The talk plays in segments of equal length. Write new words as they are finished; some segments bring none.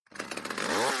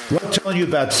Well, I'm telling you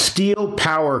about Steel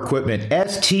Power Equipment,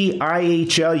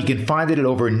 STIHL. You can find it at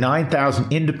over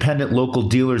 9,000 independent local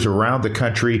dealers around the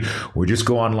country, or just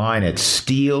go online at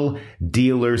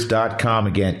steeldealers.com.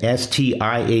 Again,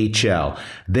 STIHL.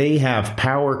 They have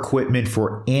power equipment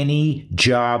for any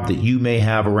job that you may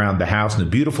have around the house. And the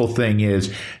beautiful thing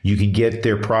is you can get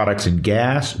their products in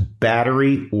gas,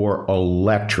 battery, or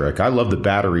electric. I love the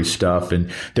battery stuff,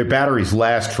 and their batteries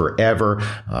last forever.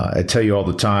 I tell you all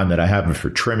the time that I have them for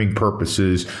trimming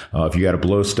purposes. If you got to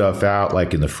blow stuff out,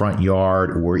 like in the front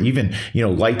yard, or even,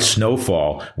 light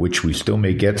snowfall, which we still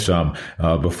may get some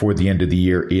before the end of the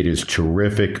year, it is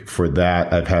terrific for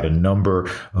that. I've had a number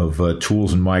of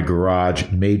tools in my garage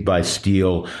made by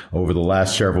Steel over the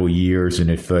last several years.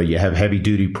 And if you have heavy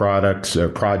duty projects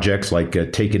like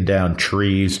taking down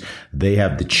trees, they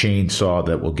have the chainsaw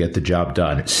that will get the job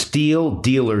done.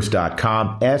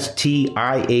 SteelDealers.com,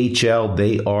 STIHL.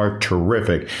 They are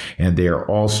terrific. And they are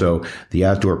also the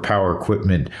outdoor power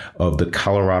equipment of the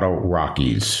Colorado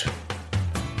Rockies.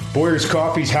 Boyer's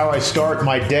Coffee is how I start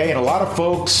my day, and a lot of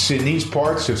folks in these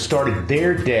parts have started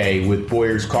their day with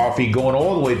Boyer's Coffee, going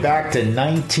all the way back to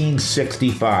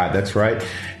 1965. That's right.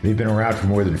 They've been around for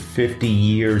more than 50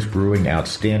 years brewing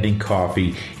outstanding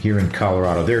coffee here in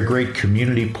Colorado. They're a great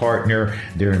community partner.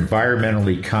 They're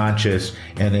environmentally conscious,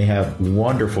 and they have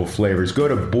wonderful flavors. Go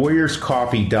to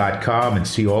boyerscoffee.com and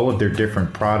see all of their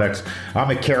different products.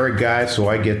 I'm a Keurig guy, so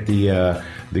I get the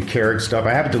Keurig stuff.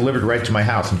 I have it delivered right to my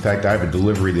house. In fact, I have a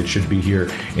delivery that should be here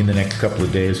in the next couple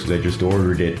of days because I just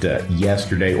ordered it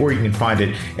yesterday. Or you can find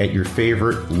it at your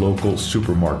favorite local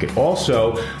supermarket.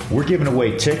 Also, we're giving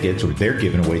away tickets, or they're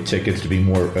giving away tickets to be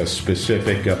more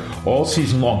specific, all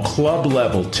season long club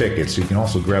level tickets. So you can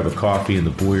also grab a coffee in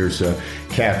the Boyer's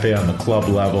Cafe on the club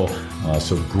level.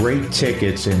 So great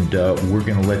tickets, and we're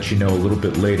going to let you know a little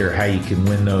bit later how you can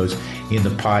win those in the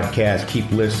podcast.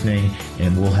 Keep listening,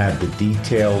 and we'll have the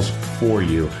details for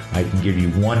you. I can give you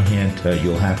one hint.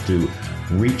 You'll have to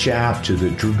reach out to the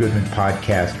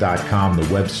drewgoodmanpodcast.com, the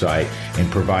website,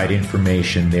 and provide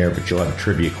information there, but you'll have a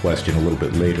trivia question a little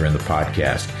bit later in the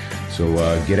podcast. So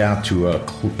get out to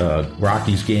a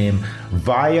Rockies game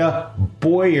via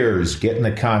Boyers. Get in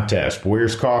the contest,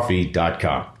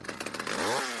 boyerscoffee.com.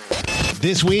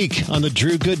 This week on the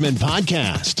Drew Goodman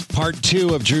Podcast, part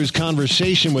 2 of Drew's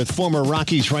conversation with former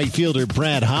Rockies right fielder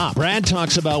Brad Hawpe. Brad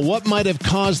talks about what might have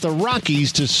caused the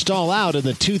Rockies to stall out in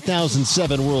the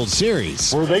 2007 World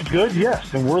Series. Were they good?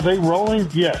 Yes. And were they rolling?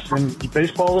 Yes. And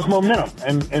baseball is momentum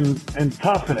and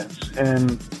confidence.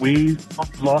 And we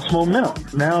lost momentum.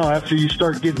 Now, after you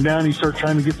start getting down, you start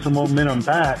trying to get some momentum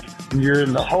back, and you're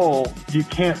in the hole, you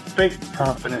can't fake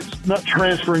confidence. Not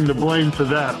transferring the blame to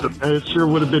that, but it sure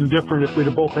would have been different if we'd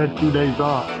have both had 2 days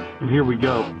off. And here we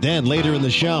go. Then later in the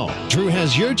show, Drew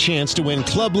has your chance to win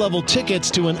club-level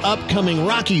tickets to an upcoming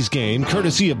Rockies game,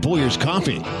 courtesy of Boyer's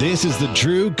Coffee. This is the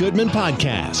Drew Goodman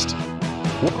Podcast.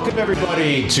 Welcome,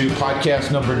 everybody, to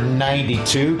podcast number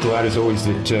 92. Glad, as always,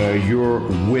 that you're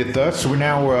with us. We're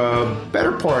now a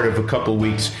better part of a couple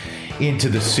weeks into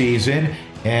the season.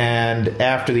 And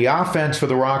after the offense for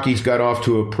the Rockies got off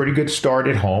to a pretty good start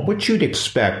at home, which you'd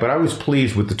expect, but I was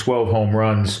pleased with the 12 home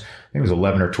runs. I think it was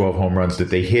 11 or 12 home runs that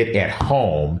they hit at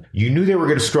home. You knew they were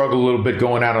going to struggle a little bit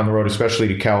going out on the road, especially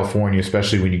to California,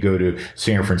 especially when you go to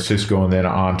San Francisco and then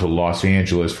on to Los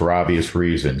Angeles for obvious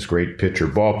reasons. Great pitcher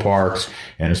ballparks,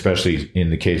 and especially in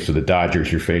the case of the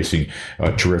Dodgers, you're facing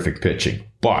terrific pitching.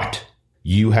 But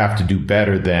you have to do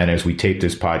better than, as we tape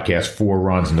this podcast, 4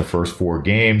 runs in the first 4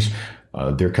 games.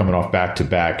 They're coming off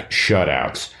back-to-back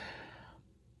shutouts.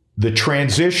 The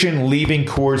transition leaving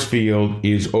Coors Field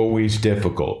is always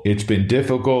difficult. It's been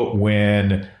difficult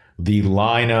when the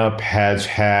lineup has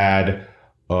had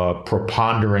a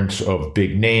preponderance of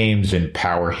big names and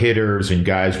power hitters and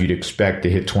guys you'd expect to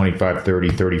hit 25,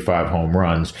 30, 35 home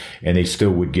runs, and they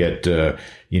still would get,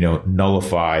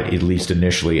 nullified, at least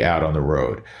initially, out on the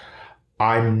road.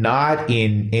 I'm not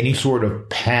in any sort of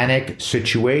panic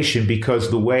situation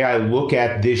because the way I look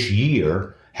at this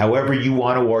year, however you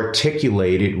want to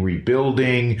articulate it,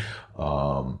 rebuilding,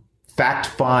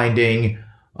 fact-finding,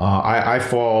 I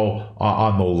fall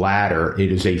on the latter.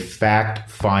 It is a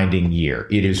fact-finding year.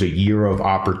 It is a year of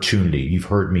opportunity. You've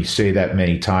heard me say that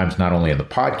many times, not only on the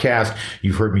podcast,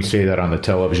 you've heard me say that on the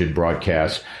television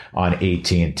broadcast on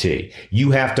AT&T. You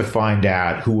have to find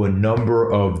out who a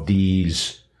number of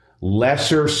these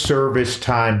lesser service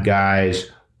time guys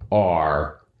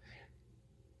are.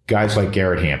 Guys like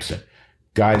Garrett Hampson,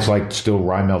 guys like still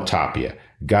Raimel Tapia,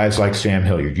 guys like Sam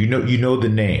Hilliard. You know the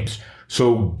names.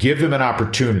 So give them an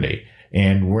opportunity.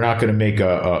 And we're not going to make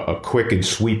a quick and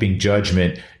sweeping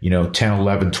judgment, 10,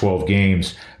 11, 12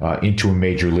 games into a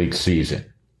major league season.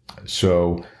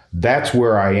 So that's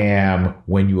where I am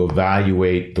when you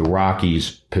evaluate the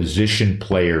Rockies' position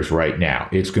players right now.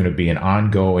 It's going to be an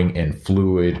ongoing and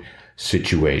fluid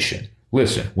situation.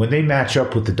 Listen, when they match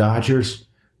up with the Dodgers,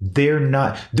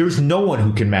 there's no one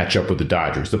who can match up with the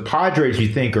Dodgers. The Padres, you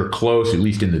think, are close, at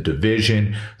least in the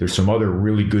division. There's some other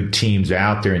really good teams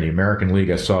out there in the American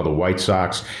League. I saw the White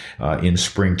Sox in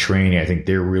spring training. I think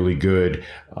they're really good.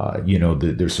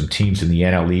 There's some teams in the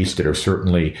NL East that are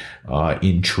certainly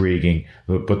intriguing.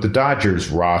 But the Dodgers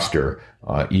roster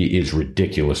is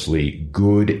ridiculously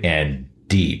good and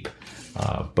deep.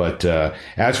 But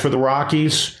as for the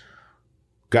Rockies,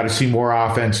 got to see more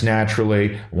offense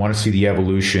naturally. I want to see the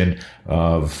evolution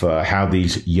of how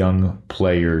these young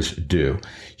players do.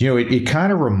 It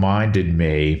kind of reminded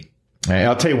me,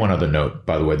 I'll tell you one other note,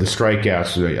 by the way, the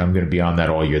strikeouts, I'm going to be on that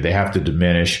all year. They have to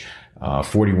diminish.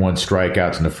 41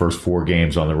 strikeouts in the first 4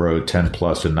 games on the road, 10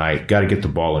 plus a night. Got to get the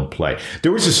ball in play.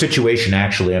 There was a situation,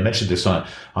 actually, I mentioned this on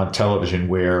television,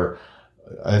 where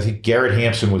I think Garrett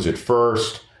Hampson was at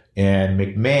first and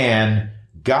McMahon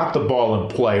got the ball in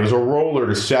play. It was a roller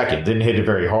to second. Didn't hit it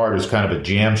very hard. It was kind of a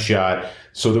jam shot.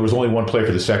 So there was only one play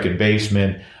for the second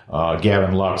baseman,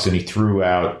 Gavin Lux, and he threw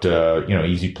out,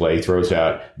 easy play, throws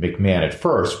out McMahon at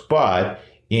first. But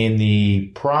in the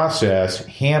process,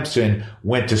 Hampson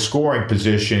went to scoring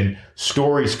position.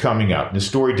 Story's coming up. The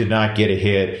Story did not get a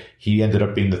hit. He ended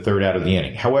up being the third out of the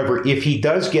inning. However, if he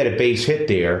does get a base hit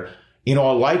there, in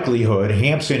all likelihood,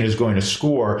 Hampson is going to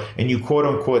score, and you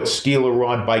quote-unquote steal a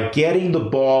run by getting the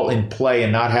ball in play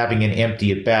and not having an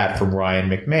empty at-bat from Ryan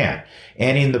McMahon.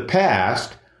 And in the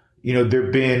past, there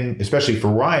have been, especially for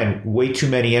Ryan, way too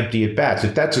many empty at-bats.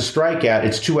 If that's a strikeout,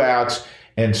 it's 2 outs,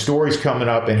 and Story's coming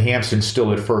up, and Hampson's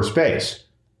still at first base,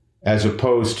 as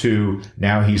opposed to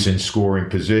now he's in scoring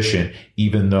position,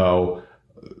 even though,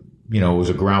 it was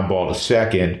a ground ball to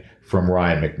second from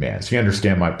Ryan McMahon. So you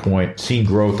understand my point. Seen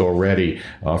growth already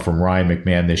from Ryan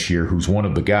McMahon this year, who's one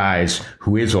of the guys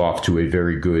who is off to a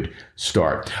very good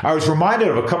start. I was reminded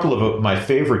of a couple of my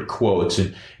favorite quotes,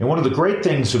 and one of the great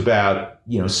things about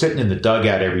sitting in the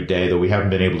dugout every day, though we haven't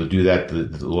been able to do that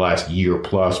the last year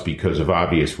plus because of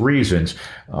obvious reasons,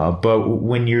 but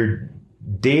when you're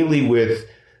daily with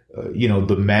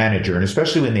the manager, and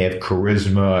especially when they have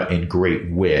charisma and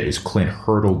great wit, as Clint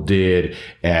Hurdle did,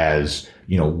 as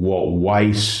Walt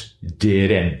Weiss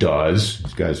did and does.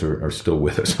 These guys are still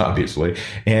with us, obviously.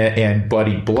 And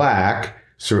Buddy Black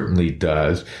certainly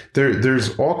does.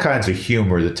 There's all kinds of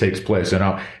humor that takes place. And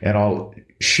I'll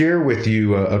share with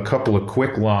you a couple of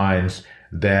quick lines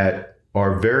that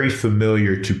are very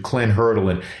familiar to Clint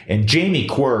Hurdle and Jamie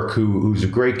Quirk, who's a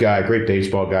great guy, great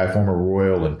baseball guy, former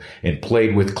Royal, and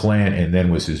played with Clint and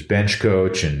then was his bench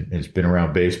coach and has been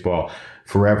around baseball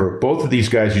forever. Both of these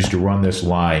guys used to run this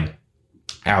line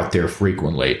out there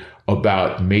frequently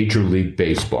about Major League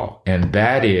Baseball. And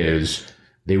that is,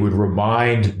 they would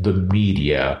remind the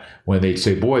media when they'd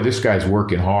say, boy, this guy's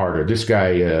working hard, or this guy,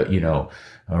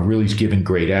 really is giving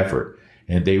great effort.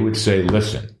 And they would say,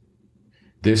 listen,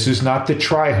 this is not the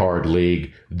try-hard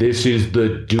league. This is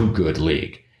the do-good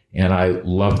league. And I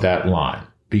love that line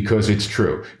because it's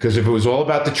true. Because if it was all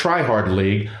about the try-hard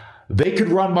league, they could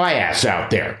run my ass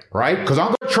out there, right? Because I'm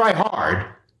going to try hard,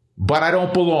 but I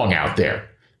don't belong out there.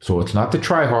 So it's not the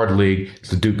try-hard league, it's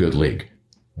the do-good league.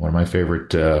 One of my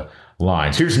favorite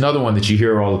lines. Here's another one that you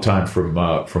hear all the time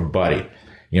from Buddy.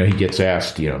 He gets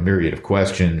asked, a myriad of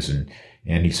questions, and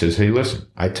he says, hey, listen,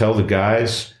 I tell the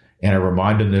guys, and I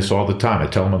remind them this all the time. I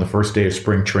tell them on the first day of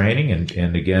spring training,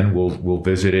 and again, we'll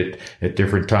visit it at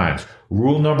different times.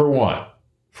 Rule number 1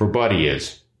 for Buddy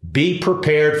is be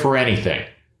prepared for anything.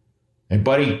 And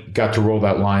Buddy got to roll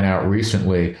that line out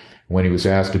recently when he was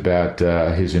asked about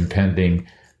his impending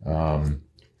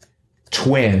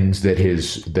twins that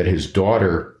his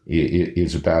daughter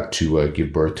is about to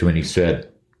give birth to, and he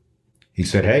said,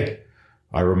 hey,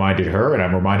 I reminded her, and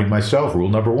I'm reminding myself, rule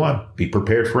number 1, be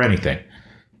prepared for anything.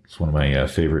 It's one of my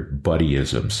favorite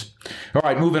Buddy-isms. All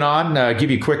right, moving on,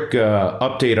 give you a quick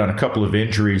update on a couple of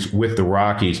injuries with the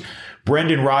Rockies.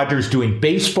 Brendan Rodgers doing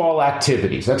baseball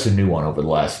activities. That's a new one over the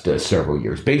last several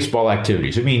years. Baseball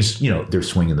activities. It means, they're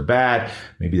swinging the bat.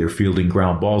 Maybe they're fielding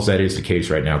ground balls. That is the case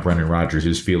right now. Brendan Rodgers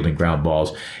is fielding ground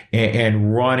balls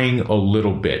and running a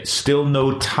little bit. Still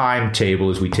no timetable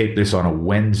as we take this on a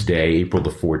Wednesday, April the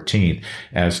 14th,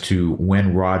 as to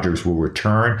when Rodgers will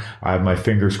return. I have my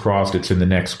fingers crossed it's in the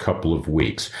next couple of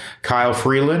weeks. Kyle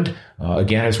Freeland,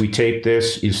 again, as we tape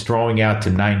this, is throwing out to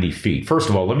 90 feet. First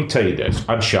of all, let me tell you this.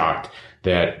 I'm shocked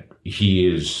that he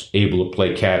is able to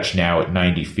play catch now at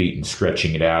 90 feet and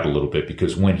stretching it out a little bit,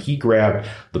 because when he grabbed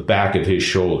the back of his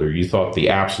shoulder, you thought the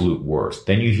absolute worst.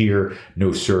 Then you hear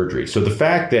no surgery. So the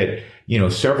fact that,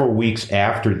 several weeks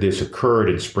after this occurred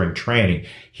in spring training,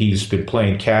 he's been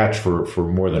playing catch for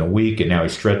more than a week, and now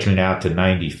he's stretching it out to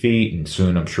 90 feet, and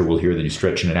soon I'm sure we'll hear that he's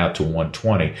stretching it out to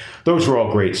 120. Those are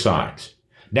all great signs.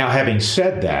 Now, having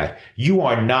said that, you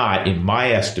are not, in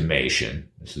my estimation,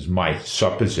 this is my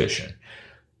supposition,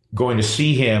 going to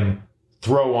see him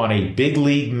throw on a big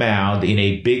league mound in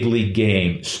a big league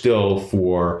game still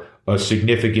for a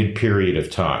significant period of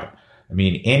time. I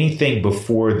mean, anything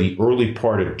before the early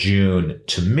part of June,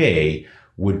 to me,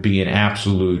 would be an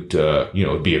absolute,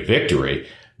 it'd be a victory,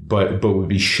 but would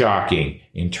be shocking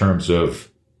in terms of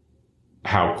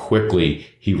how quickly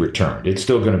he returned. It's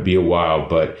still going to be a while,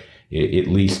 but at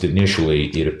least initially,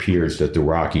 it appears that the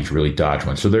Rockies really dodged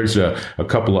one. So there's a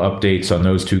couple of updates on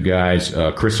those two guys.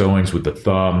 Chris Owings with the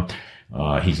thumb.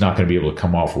 He's not going to be able to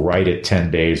come off right at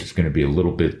 10 days. It's going to be a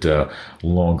little bit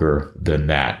longer than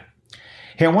that.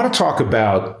 Hey, I want to talk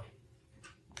about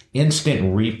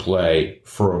instant replay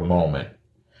for a moment.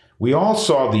 We all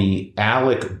saw the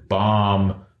Alec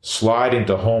bomb slide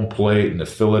into home plate in the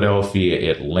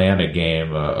Philadelphia-Atlanta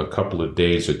game a couple of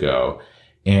days ago.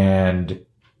 And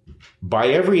by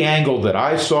every angle that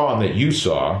I saw and that you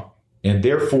saw, and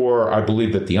therefore I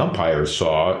believe that the umpires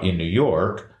saw in New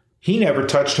York, he never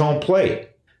touched home plate.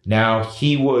 Now,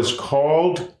 he was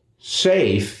called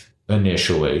safe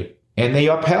initially, and they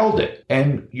upheld it.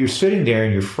 And you're sitting there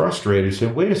and you're frustrated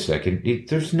saying, wait a second,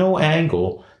 there's no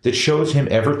angle that shows him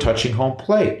ever touching home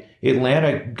plate.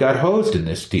 Atlanta got hosed in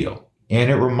this deal. And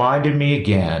it reminded me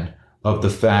again of the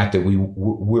fact that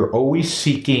we're always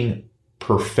seeking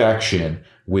perfection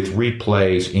with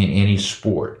replays in any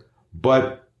sport.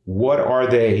 But what are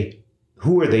they?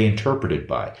 Who are they interpreted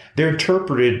by? They're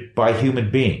interpreted by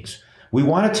human beings. We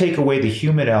want to take away the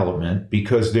human element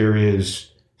because there is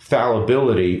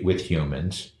fallibility with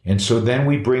humans. And so then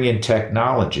we bring in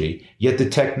technology, yet the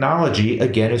technology,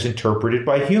 again, is interpreted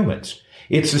by humans.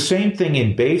 It's the same thing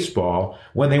in baseball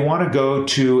when they want to go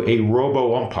to a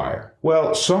robo umpire.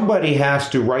 Well, somebody has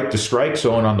to write the strike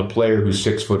zone on the player who's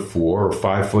 6'4" or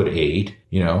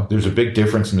 5'8". There's a big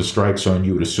difference in the strike zone,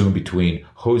 you would assume, between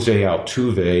Jose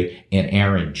Altuve and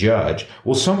Aaron Judge.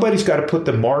 Well, somebody's got to put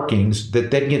the markings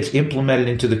that then gets implemented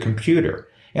into the computer.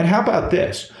 And how about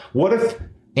this? What if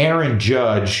Aaron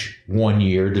Judge one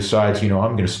year decides, I'm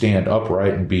going to stand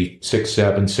upright and be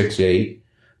 6'7", 6'8",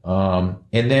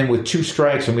 and then with 2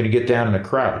 strikes, I'm going to get down in a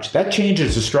crouch. That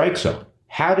changes the strike zone.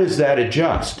 How does that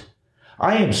adjust?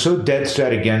 I am so dead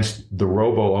set against the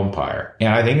robo umpire,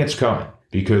 and I think it's coming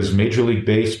because Major League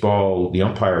Baseball, the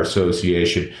Umpire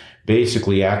Association,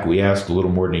 basically acquiesced a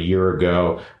little more than a year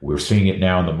ago. We're seeing it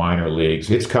now in the minor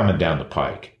leagues. It's coming down the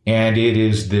pike. And it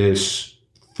is this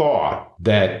thought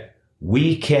that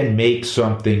we can make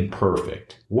something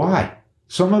perfect. Why?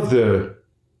 Some of the,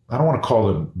 I don't want to call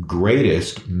them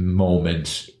greatest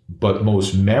moments, but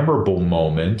most memorable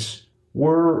moments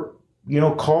were,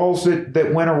 calls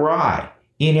that went awry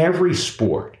in every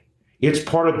sport. It's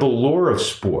part of the lore of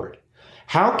sport.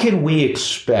 How can we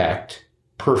expect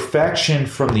perfection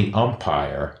from the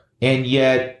umpire, and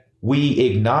yet we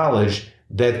acknowledge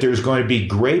that there's going to be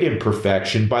great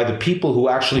imperfection by the people who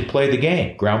actually play the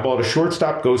game? Ground ball to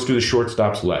shortstop goes through the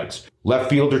shortstop's legs. Left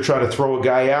fielder trying to throw a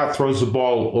guy out, throws the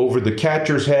ball over the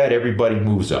catcher's head, everybody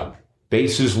moves up.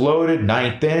 Bases loaded,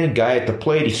 9th inning, guy at the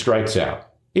plate, he strikes out.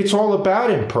 It's all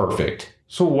about imperfect.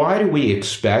 So why do we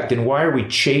expect and why are we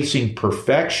chasing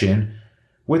perfection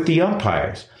with the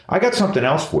umpires? I got something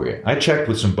else for you. I checked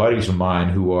with some buddies of mine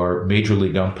who are major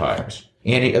league umpires.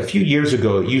 And a few years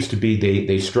ago, it used to be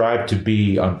they strived to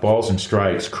be on balls and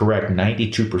strikes correct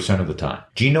 92% of the time.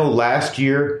 Do you know last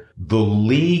year, the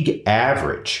league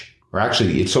average, or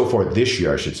actually it's so far this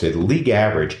year, I should say, the league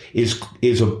average is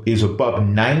above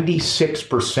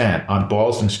 96% on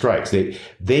balls and strikes.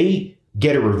 They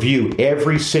get a review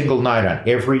every single night on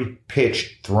every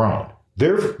pitch thrown.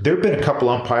 There've been a couple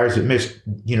umpires that missed,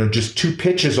 just 2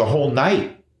 pitches a whole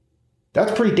night.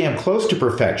 That's pretty damn close to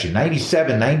perfection.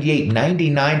 97, 98,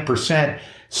 99%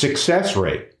 success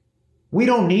rate. We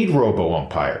don't need robo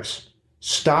umpires.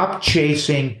 Stop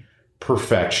chasing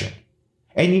perfection.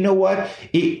 And you know what?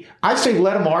 I say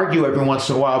let them argue every once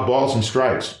in a while, balls and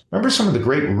strikes. Remember some of the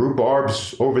great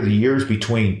rhubarbs over the years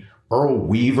between Earl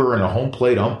Weaver and a home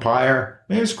plate umpire?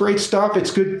 Man, it's great stuff.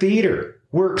 It's good theater.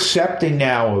 We're accepting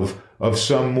now of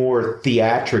some more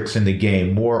theatrics in the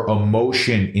game, more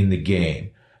emotion in the game.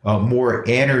 More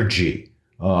energy,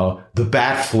 the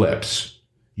bat flips,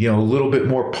 a little bit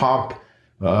more pomp,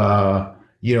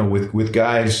 with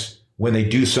guys when they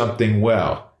do something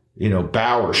well,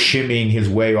 Bauer shimmying his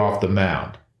way off the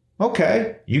mound.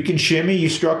 Okay, you can shimmy, you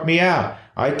struck me out.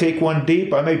 I take one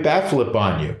deep, I may bat flip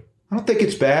on you. I don't think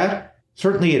it's bad.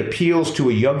 Certainly it appeals to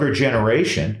a younger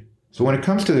generation. So when it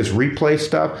comes to this replay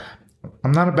stuff,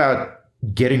 I'm not about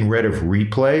getting rid of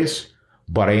replays,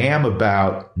 but I am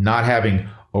about not having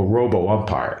a robo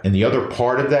umpire. And the other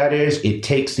part of that is it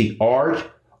takes the art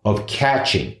of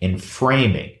catching and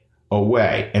framing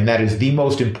away. And that is the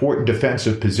most important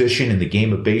defensive position in the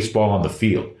game of baseball on the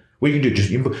field. What you can do,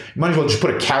 you might as well just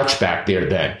put a couch back there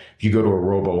then if you go to a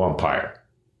robo umpire.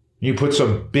 You put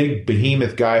some big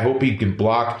behemoth guy, hope he can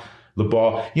block the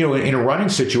ball. In a running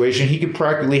situation, he can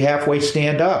practically halfway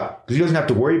stand up because he doesn't have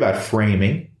to worry about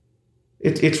framing.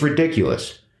 It's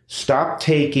ridiculous. Stop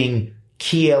taking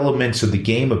key elements of the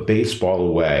game of baseball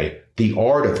away, the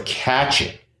art of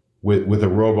catching with a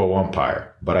robo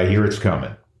umpire. But I hear it's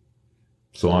coming.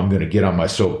 So I'm going to get on my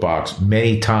soapbox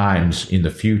many times in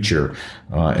the future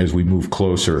as we move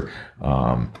closer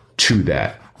to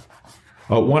that.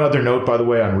 One other note, by the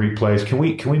way, on replays. Can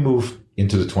we move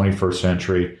into the 21st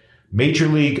century? Major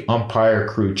League umpire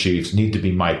crew chiefs need to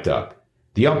be mic'd up.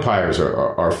 The umpires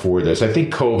are for this. I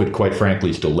think COVID, quite frankly,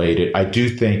 has delayed it. I do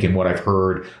think, in what I've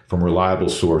heard from reliable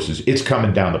sources, it's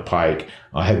coming down the pike.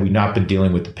 Had we not been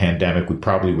dealing with the pandemic, we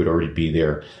probably would already be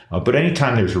there. But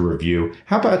anytime there's a review,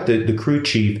 how about the crew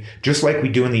chief, just like we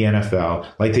do in the NFL,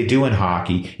 like they do in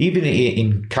hockey, even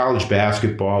in college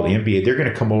basketball, the NBA, they're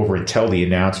going to come over and tell the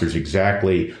announcers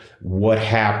exactly what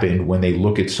happened when they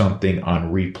look at something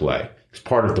on replay. It's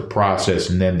part of the process,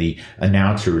 and then the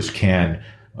announcers can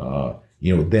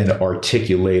then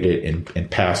articulate it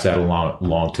and pass that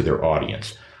along to their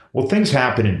audience. Well, things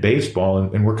happen in baseball,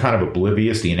 and we're kind of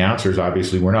oblivious. The announcers,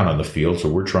 obviously, we're not on the field, so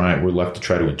we're left to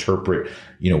try to interpret,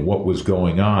 what was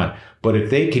going on. But if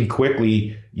they can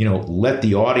quickly, let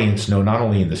the audience know, not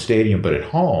only in the stadium but at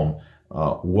home,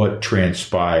 what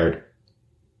transpired,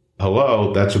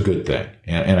 that's a good thing.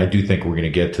 And I do think we're going to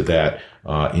get to that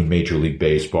in Major League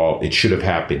Baseball. It should have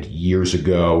happened years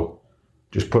ago.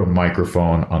 Just put a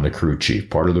microphone on the crew chief,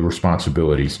 part of the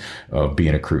responsibilities of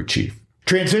being a crew chief.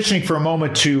 Transitioning for a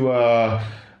moment to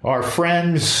our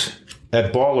friends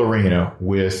at Ball Arena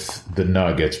with the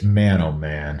Nuggets. Man, oh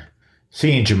man.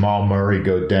 Seeing Jamal Murray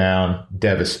go down,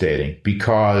 devastating,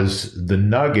 because the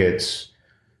Nuggets,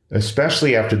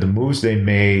 especially after the moves they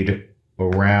made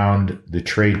around the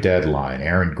trade deadline,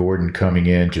 Aaron Gordon coming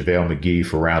in, JaVale McGee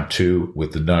for round 2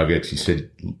 with the Nuggets, he said,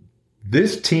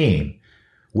 this team,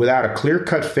 without a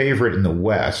clear-cut favorite in the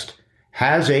West,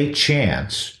 has a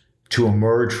chance to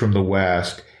emerge from the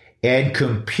West and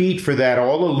compete for that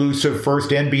all-elusive first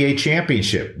NBA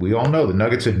championship. We all know the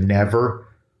Nuggets have never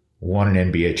won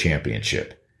an NBA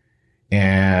championship.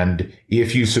 And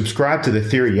if you subscribe to the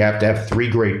theory, you have to have 3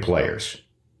 great players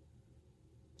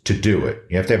to do it.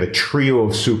 You have to have a trio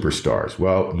of superstars.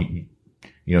 Well,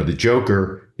 the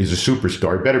Joker is a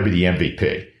superstar. He better be the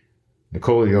MVP.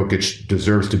 Nikola Jokic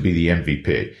deserves to be the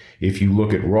MVP. If you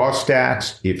look at raw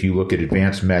stats, if you look at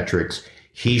advanced metrics,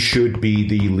 he should be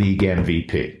the league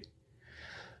MVP.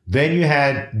 Then you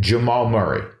had Jamal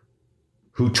Murray,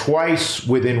 who twice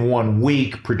within 1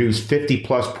 week produced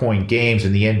 50-plus point games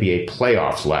in the NBA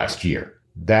playoffs last year.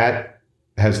 That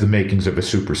has the makings of a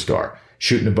superstar.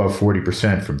 Shooting above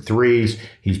 40% from threes.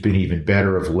 He's been even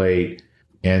better of late.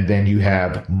 And then you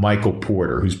have Michael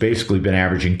Porter, who's basically been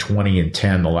averaging 20 and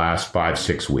 10 the last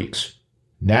 5-6 weeks.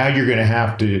 Now you're going to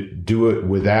have to do it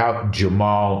without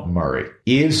Jamal Murray.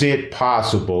 Is it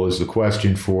possible, is the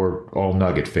question for all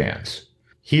Nugget fans.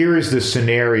 Here is the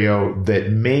scenario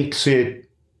that makes it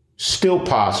still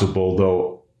possible,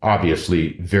 though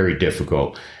obviously very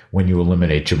difficult when you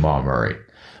eliminate Jamal Murray.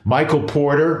 Michael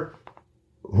Porter,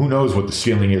 who knows what the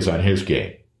ceiling is on his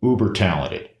game? Uber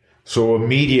talented. So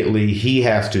immediately he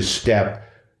has to step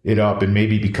it up and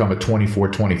maybe become a 24,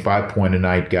 25 point a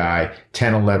night guy,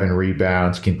 10, 11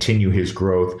 rebounds, continue his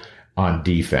growth on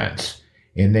defense.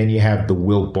 And then you have the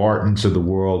Will Bartons of the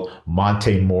world,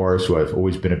 Monte Morris, who I've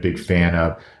always been a big fan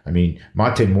of. I mean,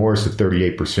 Monte Morris, a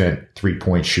 38%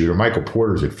 three-point shooter. Michael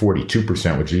Porter's at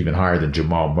 42%, which is even higher than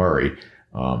Jamal Murray.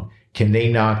 Can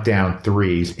they knock down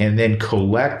threes? And then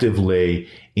collectively,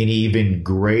 an even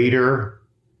greater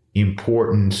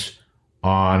importance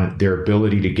on their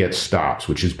ability to get stops,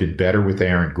 which has been better with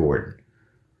Aaron Gordon.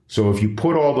 So if you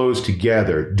put all those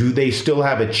together, do they still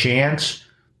have a chance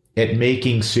at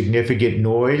making significant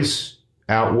noise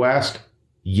out west?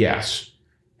 Yes.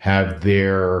 Have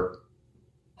their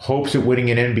hopes at winning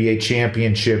an NBA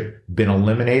championship been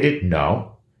eliminated?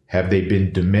 No. Have they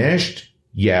been diminished?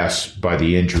 Yes, by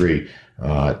the injury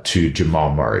to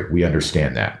Jamal Murray. We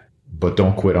understand that, but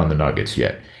don't quit on the Nuggets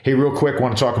yet. Hey, real quick,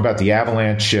 want to talk about the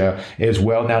Avalanche as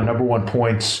well. Now, number one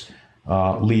points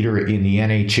leader in the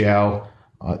NHL.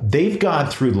 They've gone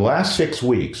through the last 6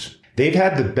 weeks. They've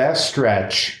had the best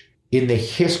stretch in the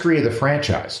history of the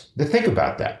franchise. Now, think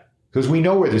about that, because we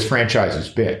know where this franchise has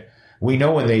been. We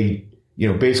know when they,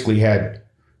 basically had,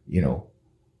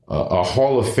 a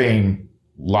Hall of Fame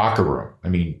locker room. I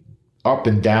mean, up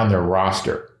and down their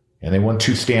roster. And they won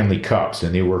 2 Stanley Cups,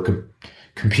 and they were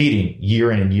competing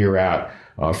year in and year out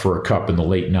for a cup in the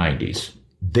late 90s.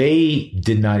 They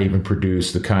did not even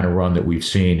produce the kind of run that we've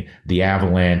seen the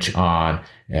Avalanche on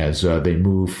as they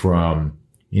move from,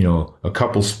 a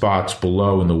couple spots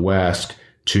below in the West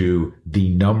to the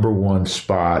number one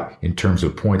spot in terms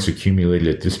of points accumulated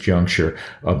at this juncture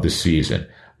of the season.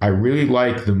 I really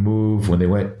like the move when they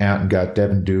went out and got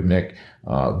Devan Dubnyk,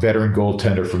 veteran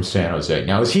goaltender from San Jose.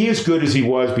 Now, is he as good as he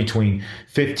was between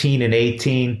 15 and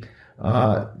 18?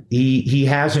 He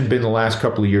hasn't been the last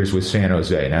couple of years with San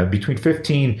Jose. Now, between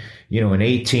 15, and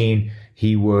 18,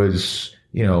 he was,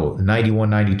 91,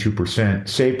 92%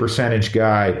 save percentage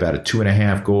guy, about a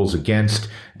 2.5 goals against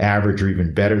average, or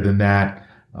even better than that.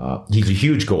 He's a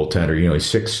huge goaltender. He's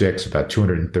 6'6", about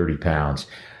 230 pounds.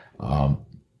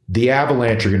 The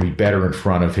Avalanche are going to be better in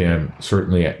front of him,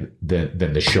 certainly,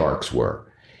 than the Sharks were.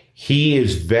 He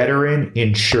is veteran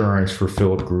insurance for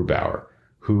Philip Grubauer,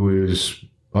 who is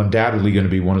undoubtedly going to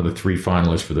be one of the 3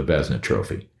 finalists for the Vezina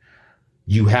Trophy.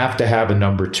 You have to have a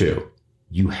number 2.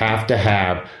 You have to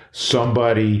have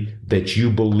somebody that you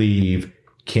believe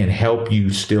can help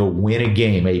you still win a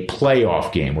game, a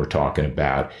playoff game we're talking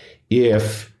about,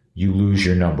 if you lose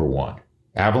your number 1.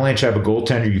 Avalanche have a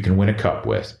goaltender you can win a cup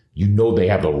with. They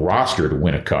have the roster to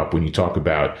win a cup when you talk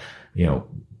about,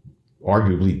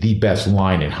 arguably the best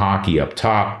line in hockey up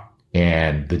top,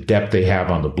 and the depth they have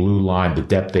on the blue line, the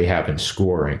depth they have in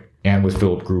scoring, and with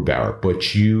Philip Grubauer. But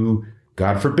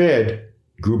God forbid,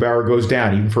 Grubauer goes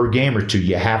down, even for a game or 2,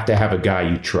 you have to have a guy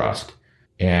you trust.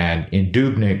 And in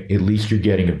Dubnyk, at least you're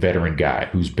getting a veteran guy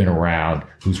who's been around,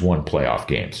 who's won playoff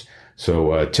games.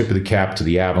 So tip of the cap to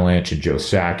the Avalanche and Joe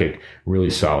Sakic. Really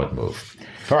solid move.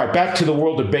 All right, back to the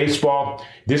world of baseball.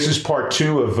 This is part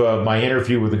 2 of my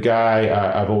interview with a guy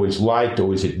I've always liked,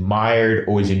 always admired,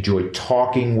 always enjoyed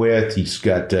talking with. He's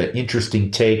got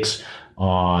interesting takes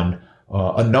on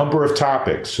a number of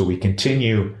topics. So we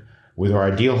continue with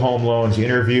our Ideal Home Loans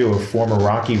interview of former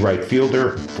Rocky right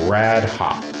fielder Brad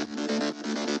Hawpe.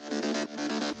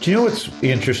 Do you know what's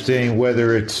interesting,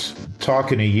 whether it's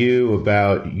talking to you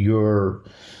about your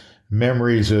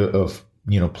memories of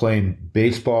playing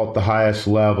baseball at the highest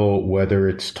level, whether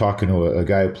it's talking to a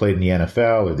guy who played in the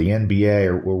NFL or the NBA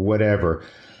or whatever,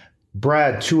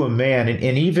 Brad, to a man,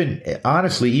 and even,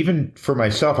 honestly, even for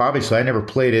myself, obviously, I never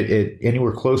played it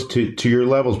anywhere close to your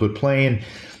levels, but playing,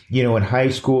 in high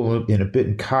school and a bit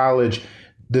in college,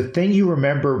 the thing you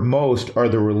remember most are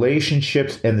the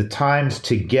relationships and the times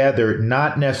together,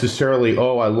 not necessarily,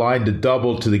 I lined a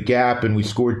double to the gap and we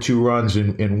scored 2 runs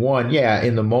and won. Yeah,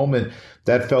 in the moment,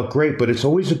 that felt great, but it's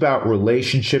always about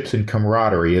relationships and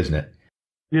camaraderie, isn't it?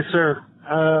 Yes, sir.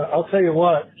 I'll tell you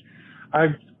what,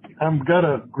 I've got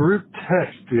a group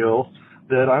text deal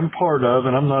that I'm part of,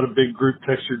 and I'm not a big group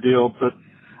texter deal, but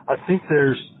I think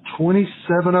there's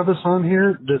 27 of us on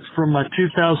here that's from my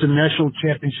 2000 National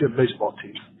Championship baseball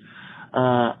team.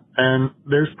 And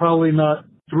there's probably not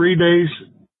 3 days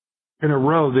in a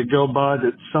row that go by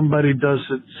that somebody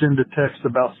doesn't send a text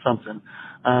about something.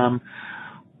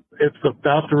 It's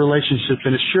about the relationships,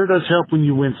 and it sure does help when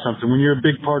you win something, when you're a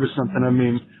big part of something. I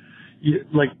mean,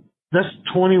 that's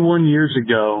 21 years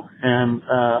ago, and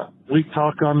we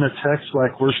talk on the text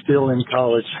like we're still in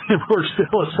college. We're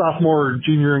still a sophomore or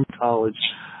junior in college.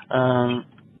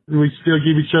 We still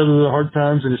give each other the hard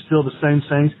times, and it's still the same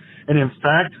things. And in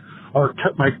fact,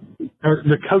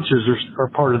 the coaches are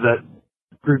part of that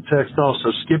group text also.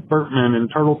 Skip Bertman and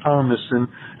Turtle Thomas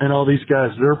and all these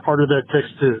guys, they're part of that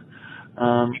text too.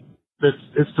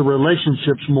 It's the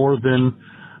relationships more than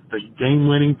the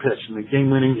game-winning pitch and the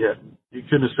game-winning hit. You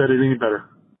couldn't have said it any better.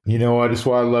 That's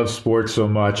why I love sports so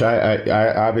much. I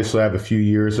obviously have a few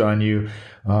years on you.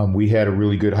 We had a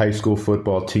really good high school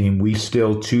football team. We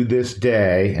still, to this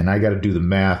day, and I got to do the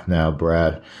math now,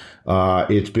 Brad,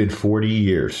 it's been 40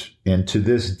 years. And to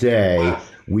this day,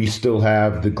 we still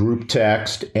have the group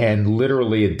text, and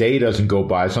literally a day doesn't go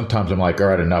by. Sometimes I'm like, all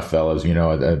right, enough, fellas.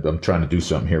 I'm trying to do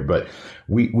something here. But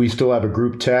we still have a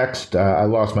group text. I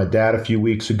lost my dad a few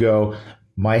weeks ago.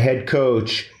 My head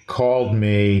coach called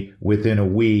me within a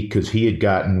week because he had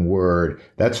gotten word.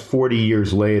 That's 40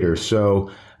 years later. So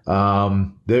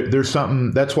There's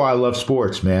something. That's why I love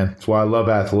sports, man. That's why I love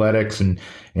athletics and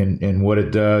what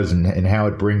it does and how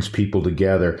it brings people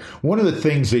together. One of the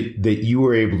things that you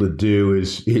were able to do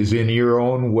is in your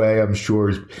own way, I'm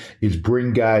sure, is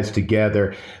bring guys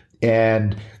together.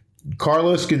 And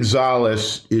Carlos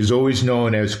Gonzalez is always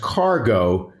known as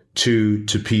Cargo to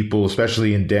people,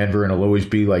 especially in Denver, and he'll always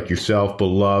be like yourself,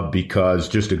 beloved, because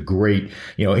just a great,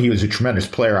 he was a tremendous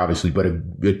player, obviously, but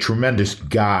a tremendous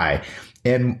guy.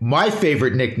 And my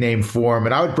favorite nickname for him,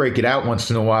 and I would break it out once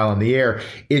in a while on the air,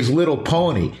 is Little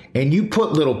Pony. And you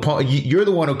put Little Pony, you're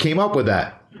the one who came up with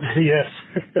that. Yes.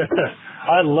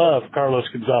 I love Carlos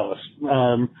Gonzalez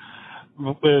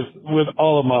with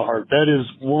all of my heart. That is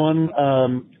one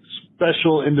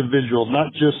special individual,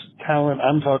 not just talent.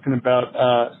 I'm talking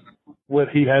about what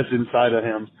he has inside of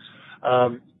him.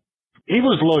 He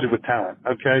was loaded with talent,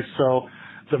 okay? So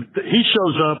he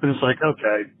shows up, and it's like,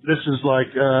 okay, this is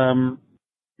like,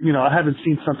 I haven't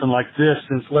seen something like this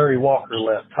since Larry Walker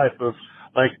left, type of,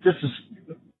 like, this is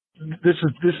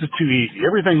too easy.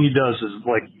 Everything he does is,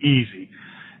 like, easy.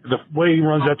 The way he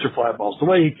runs after fly balls, the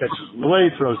way he catches them, the way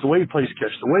he throws, the way he plays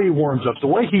catch, the way he warms up, the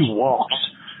way he walks,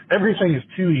 everything is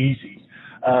too easy.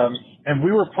 And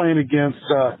we were playing against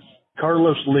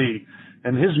Carlos Lee,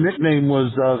 and his nickname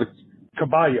was the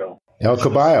Caballo. El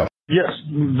Caballo. Yes,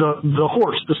 the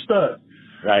horse, the stud.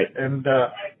 Right. And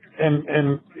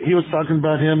he was talking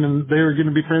about him, and they were going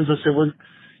to be friends. I said, well,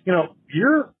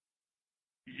 you're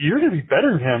going to be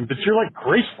better than him, but you're like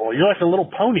graceful. You're like a little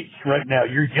pony right now.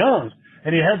 You're young.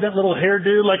 And he had that little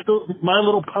hairdo like My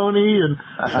Little Pony. And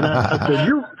I said,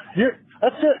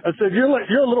 that's it. I said, you're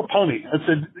a little pony. I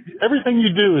said, everything you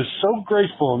do is so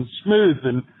graceful and smooth.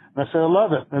 And I said, I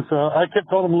love it. And so I kept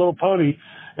calling him Little Pony.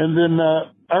 And then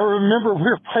I remember we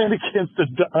were playing against the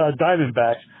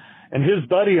Diamondbacks, and his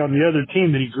buddy on the other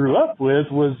team that he grew up with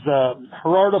was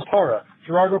Gerardo Parra.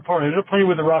 He ended up playing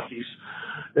with the Rockies.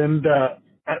 And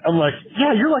I'm like,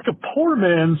 yeah, you're like a poor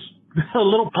man's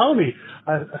Little Pony.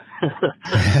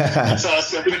 That's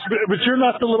awesome. But you're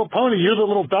not the Little Pony. You're the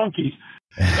little donkey.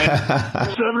 And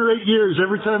 7 or 8 years,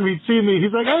 every time he'd see me,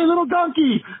 he's like, hey, little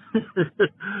donkey.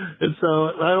 And so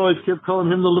I always kept calling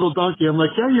him the little donkey. I'm like,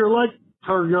 yeah, you're like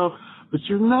Cargo, but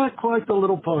you're not quite the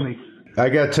Little Pony. I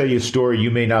got to tell you a story you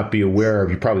may not be aware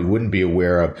of, you probably wouldn't be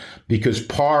aware of, because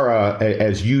Parra,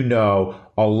 as you know,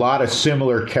 a lot of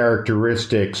similar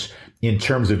characteristics in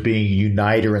terms of being a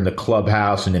uniter in the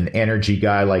clubhouse and an energy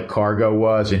guy like Cargo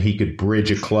was, and he could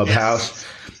bridge a clubhouse.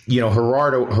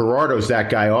 Gerardo's that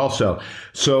guy also.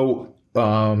 So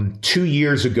 2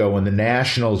 years ago when the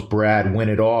Nationals, Brad, win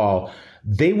it all,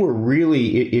 they were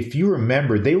really, if you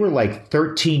remember, they were like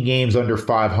 13 games under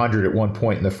 500 at one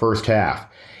point in the first half.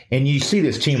 And you see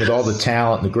this team with all the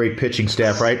talent and the great pitching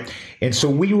staff, right? And so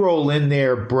we roll in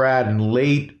there, Brad, in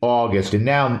late August. And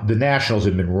now the Nationals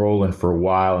have been rolling for a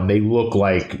while, and they look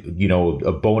like,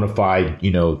 a bona fide,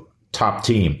 top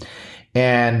team.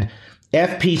 And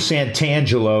FP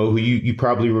Santangelo, who you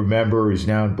probably remember, is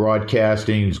now in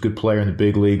broadcasting. He's a good player in the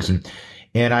big leagues.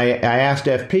 And I asked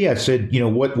FP, I said,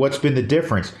 what's been the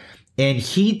difference? And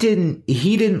he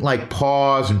didn't like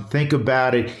pause and think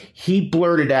about it. He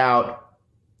blurted out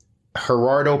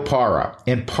Gerardo Parra.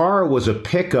 And Parra was a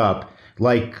pickup,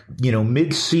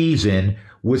 mid-season,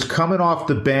 was coming off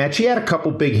the bench. He had a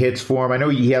couple big hits for him. I know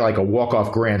he had like a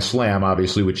walk-off grand slam,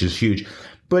 obviously, which is huge.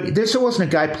 But this wasn't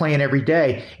a guy playing every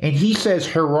day. And he says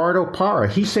Gerardo Parra.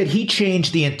 He said he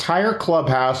changed the entire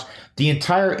clubhouse, the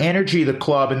entire energy of the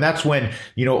club. And that's when,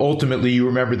 ultimately you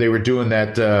remember they were doing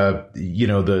that,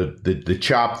 the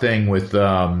chop thing with,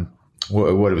 what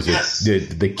was it? Yes.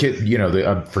 The kid,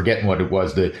 I'm forgetting what it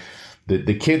was, the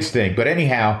kids thing. But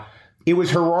anyhow, it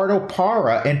was Gerardo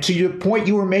Parra. And to the point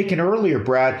you were making earlier,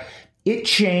 Brad, it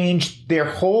changed their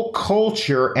whole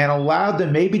culture and allowed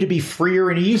them maybe to be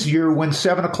freer and easier when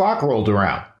 7 o'clock rolled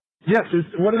around. Yes.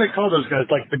 What do they call those guys?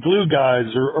 Like the glue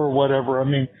guys or whatever. I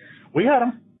mean, we had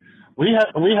them. We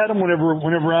had them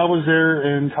whenever I was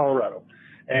there in Colorado.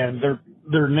 And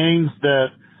they're names that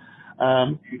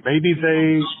maybe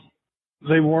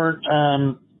they weren't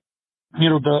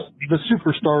the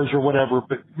superstars or whatever,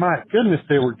 but my goodness,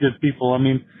 they were good people. I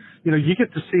mean, you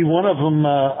get to see one of them,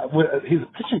 he's a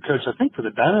pitching coach, I think, for the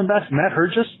Diamondbacks, Matt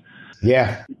Hergis.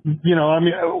 Yeah.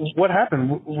 What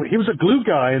happened? He was a glue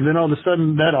guy, and then all of a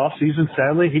sudden that offseason,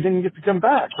 sadly, he didn't get to come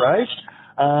back, right?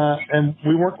 And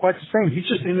we weren't quite the same. He's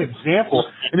just an example,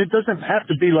 and it doesn't have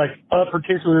to be like a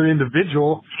particular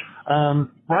individual.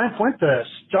 Brian Fuentes,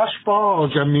 Josh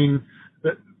Fogg,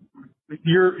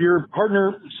 your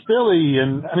partner Spilly,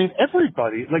 and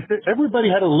everybody, everybody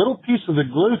had a little piece of the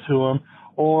glue to them,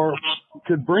 or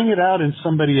could bring it out in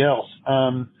somebody else.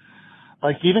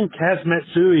 Like even Kaz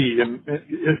Matsui, and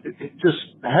it just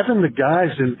having the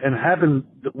guys and having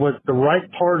what the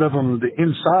right part of them, the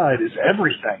inside, is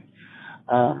everything.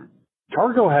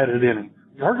 Cargo had it in him.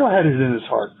 Cargo had it in his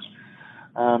heart.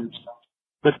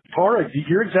 But Tara,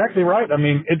 you're exactly right. I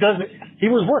mean, it doesn't. He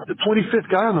was what, the 25th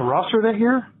guy on the roster that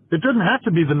year? It doesn't have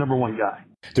to be the number one guy.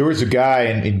 There was a guy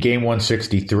in game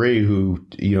 163 who,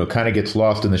 kind of gets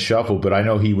lost in the shuffle, but I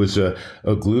know he was a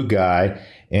glue guy,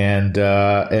 and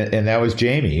that was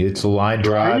Jamie. It's a line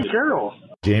drive.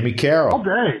 Jamie Carroll. All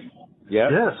day. Yeah.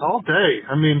 Yes, all day.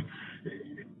 I mean,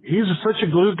 he's such a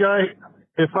glue guy.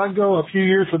 If I go a few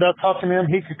years without talking to him,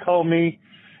 he could call me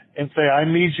and say, I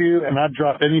need you, and I'd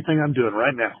drop anything I'm doing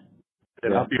right now.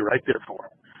 And I'll be right there for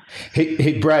him.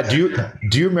 Hey, Brad, do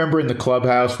you remember in the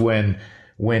clubhouse when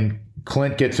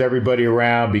Clint gets everybody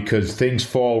around because things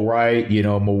fall right?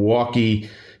 Milwaukee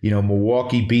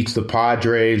beats the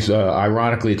Padres.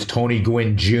 Ironically, it's Tony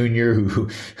Gwynn Jr.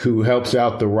 who helps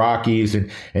out the Rockies,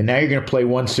 and now you're going to play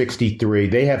 163.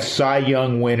 They have Cy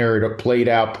Young winner. It played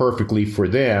out perfectly for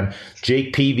them.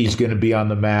 Jake Peavy's going to be on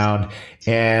the mound,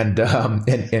 and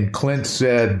Clint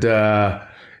said.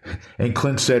 And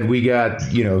Clint said, we got,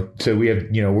 so we have,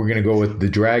 we're going to go with the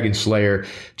Dragon Slayer,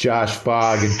 Josh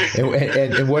Fogg.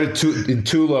 And what did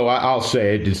Tulo, I'll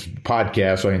say it, it's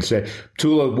podcast, so I can say,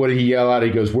 Tulo, what did he yell out? He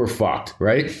goes, we're fucked,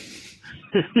 right? He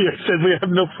said, we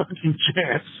have no fucking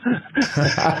chance.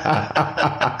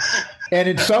 And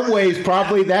in some ways,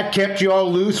 probably that kept you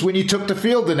all loose when you took the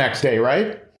field the next day,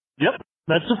 right? Yep,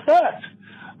 that's a fact.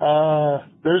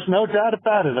 There's no doubt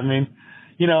about it. I mean,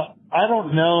 I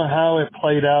don't know how it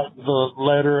played out the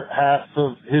latter half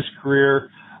of his career.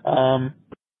 I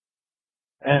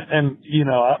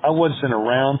wasn't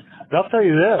around. But I'll tell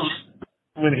you this.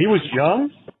 When he was young,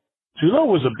 Tulo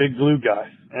was a big glue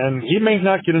guy. And he may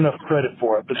not get enough credit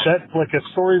for it. But that, like a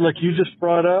story like you just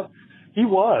brought up, he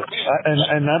was.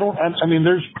 I mean,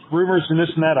 there's rumors and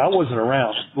this and that. I wasn't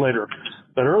around later.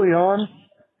 But early on,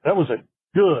 that was a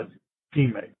good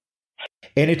teammate.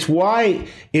 And it's why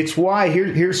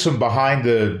here's some behind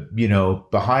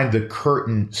the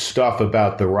curtain stuff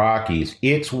about the Rockies.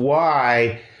 It's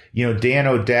why, Dan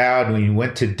O'Dowd, when he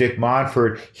went to Dick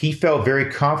Monfort, he felt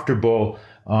very comfortable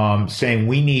saying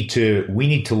we need to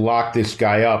lock this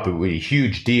guy up. It was a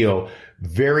huge deal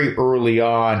very early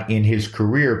on in his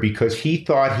career because he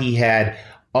thought he had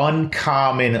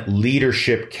uncommon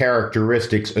leadership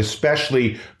characteristics,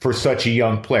 especially for such a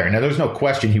young player. Now, there's no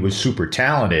question he was super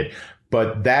talented,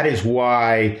 but that is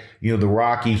why, the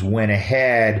Rockies went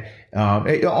ahead,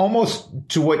 almost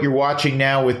to what you're watching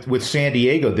now with San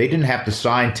Diego. They didn't have to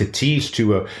sign Tatis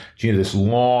to this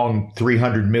long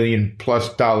 $300 million plus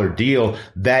deal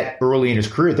that early in his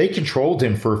career. They controlled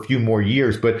him for a few more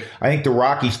years, but I think the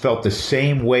Rockies felt the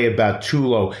same way about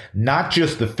Tulo, not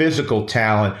just the physical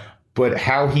talent, but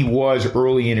how he was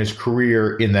early in his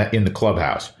career in the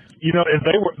clubhouse. And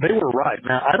they were right.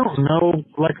 Now, I don't know,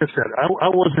 like I said,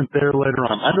 I wasn't there later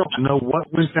on. I don't know what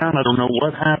went down. I don't know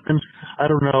what happened. I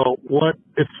don't know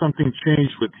if something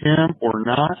changed with him or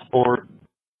not, or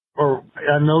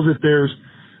I know that there's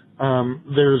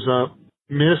a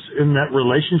miss in that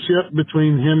relationship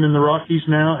between him and the Rockies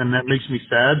now, and that makes me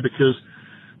sad because,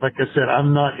 like I said,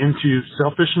 I'm not into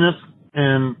selfishness,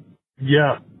 and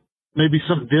yeah, maybe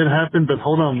something did happen, but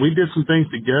hold on, we did some things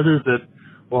together that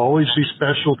will always be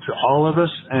special to all of us,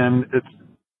 and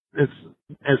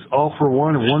it's all for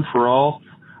one and one for all.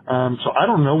 So I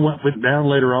don't know what went down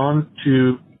later on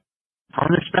to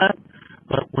tarnish that,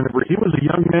 but whenever he was a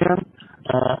young man,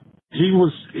 he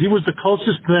was the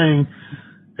closest thing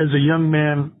as a young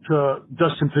man to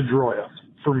Dustin Pedroia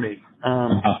for me.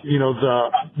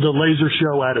 The laser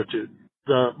show attitude,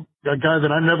 the guy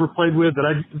that I never played with,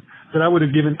 that I would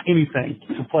have given anything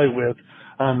to play with.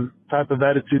 Type of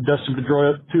attitude. Dustin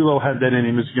Pedroia, Tulo had that in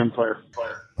him as a young player.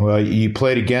 Well, you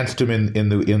played against him in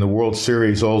the World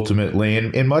Series ultimately,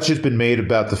 and much has been made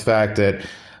about the fact that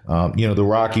the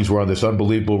Rockies were on this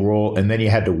unbelievable roll, and then you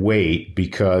had to wait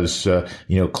because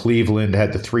Cleveland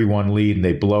had the 3-1 lead and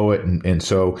they blow it, and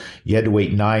so you had to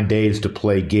wait 9 days to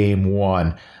play Game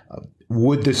 1.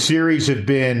 Would the series have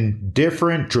been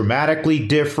different, dramatically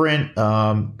different?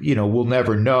 We'll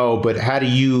never know. But how do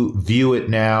you view it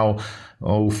now?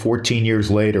 14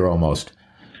 years later, almost.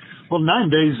 Well, 9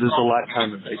 days is a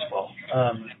lifetime in baseball.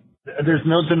 There's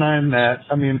no denying that.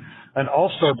 I mean, an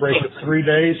all-star break of 3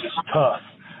 days is tough.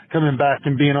 Coming back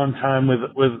and being on time with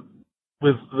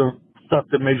the stuff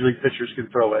that major league pitchers can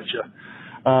throw at you.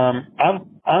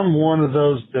 I'm one of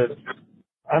those that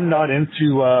I'm not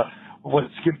into what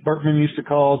Skip Bertman used to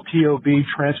call TOB,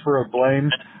 transfer of blame.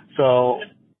 So So,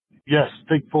 yes,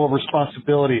 take full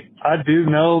responsibility. I do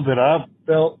know that I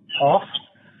felt off,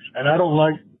 and I don't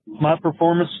like my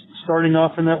performance starting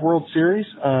off in that World Series.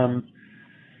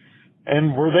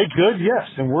 And were they good? Yes.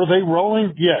 And were they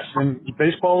rolling? Yes. And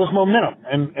baseball is momentum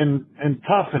and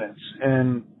confidence.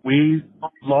 And we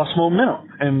lost momentum.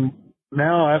 And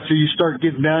now after you start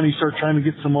getting down, you start trying to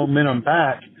get some momentum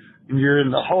back, and you're in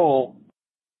the hole.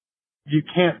 You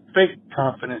can't fake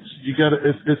confidence. You got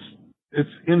to. It's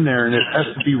in there, and it has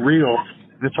to be real.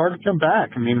 And it's hard to come back.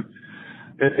 I mean,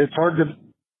 it's hard to.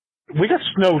 We got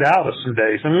snowed out of some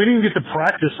days. I mean, we didn't get to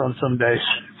practice on some days.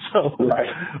 So,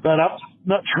 but I'm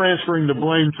not transferring the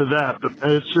blame to that. But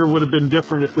it sure would have been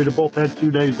different if we'd have both had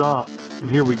 2 days off. And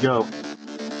here we go.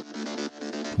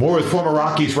 More with former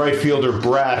Rockies right fielder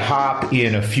Brad Hawpe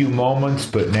in a few moments,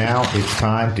 but now it's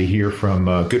time to hear from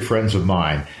good friends of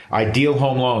mine. Ideal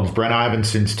Home Loans, Brent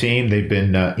Ivinson's team. They've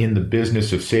been in the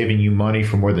business of saving you money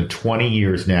for more than 20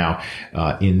 years now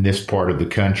in this part of the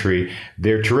country.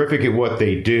 They're terrific at what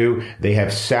they do. They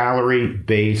have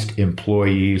salary-based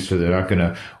employees, so they're not going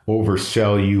to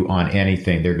oversell you on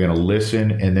anything. They're going to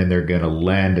listen, and then they're going to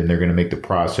lend, and they're going to make the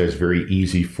process very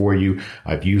easy for you.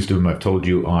 I've used them, I've told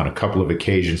you, on a couple of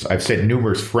occasions. I've sent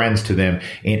numerous friends to them,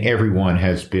 and everyone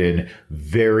has been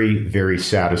very, very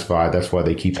satisfied. That's why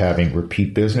they keep having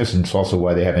repeat business, and it's also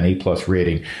why they have an A+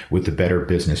 rating with the Better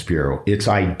Business Bureau. It's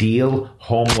Ideal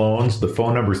Home Loans. The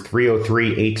phone number is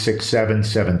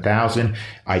 303-867-7000.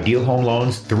 Ideal Home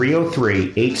Loans,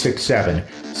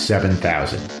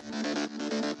 303-867-7000.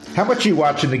 How much are you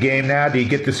watching the game now? Do you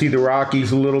get to see the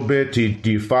Rockies a little bit? Do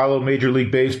you follow Major League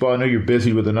Baseball? I know you're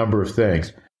busy with a number of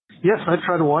things. Yes, I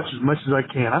try to watch as much as I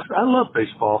can. I love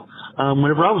baseball.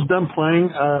 Whenever I was done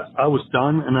playing, I was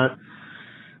done, and I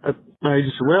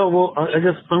just said, well, I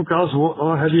guess phone calls. Well,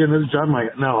 I'll have you another job. I'm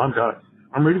like, no, I'm done.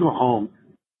 I'm ready to go home.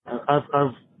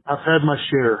 I've had my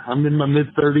share. I'm in my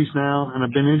mid-30s now, and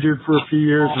I've been injured for a few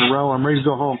years in a row. I'm ready to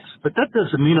go home. But that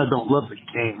doesn't mean I don't love the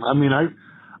game. I mean, I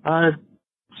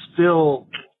still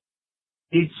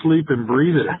eat, sleep, and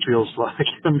breathe it feels like.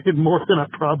 I mean, more than I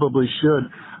probably should.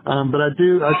 But I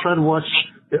try to watch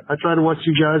you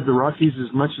guys, the Rockies,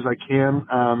 as much as I can.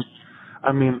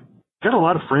 I mean, got a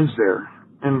lot of friends there,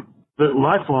 and the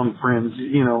lifelong friends,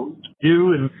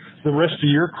 you and the rest of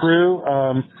your crew,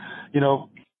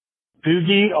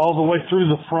 Doogie, all the way through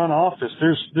the front office.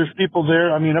 There's people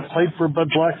there. I mean, I played for Bud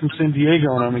Black in San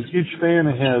Diego, and I'm a huge fan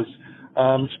of his.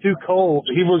 Stu Cole,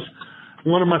 he was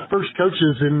one of my first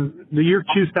coaches in the year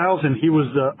 2000. He was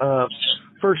the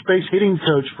first base hitting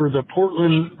coach for the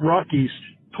Portland Rockies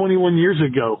 21 years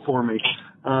ago for me.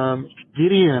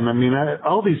 Gideon, I mean,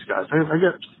 all these guys. I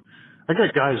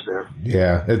got guys there.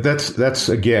 Yeah, that's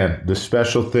again the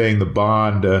special thing, the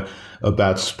bond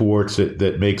about sports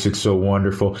that makes it so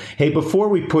wonderful. Hey, before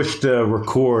we pushed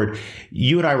record,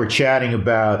 you and I were chatting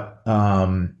about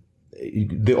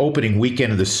the opening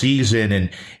weekend of the season,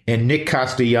 and Nick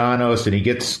Castellanos, and he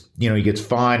gets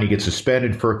fined, he gets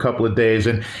suspended for a couple of days,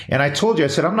 and I told you, I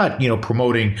said, I'm not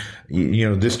promoting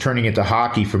this turning into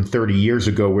hockey from 30 years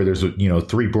ago where there's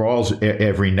 3 brawls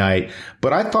every night,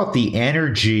 but I thought the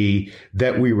energy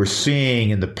that we were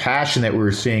seeing and the passion that we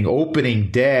were seeing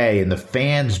opening day, and the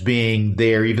fans being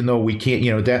there, even though we can't,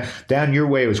 down your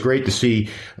way, it was great to see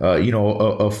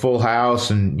a full house,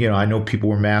 and I know people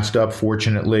were masked up,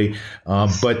 fortunately,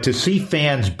 but to see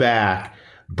fans back,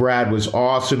 Brad, was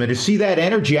awesome. And to see that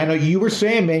energy, I know you were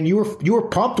saying, man, you were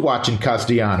pumped watching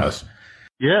Castellanos.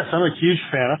 Yes, I'm a huge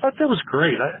fan. I thought that was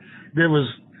great.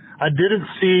 I didn't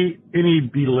see any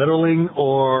belittling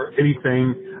or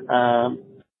anything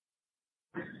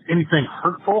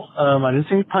hurtful. I didn't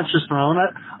see any punches thrown.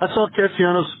 I saw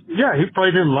Castellanos. Yeah, he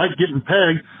probably didn't like getting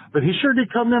pegged, but he sure did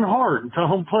come in hard to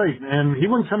home plate. And he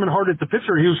wasn't coming hard at the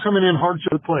pitcher. He was coming in hard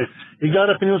to the plate. He got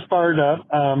up and he was fired up.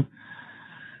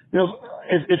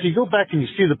 If you go back and you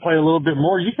see the play a little bit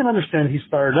more, you can understand he's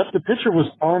fired up. The pitcher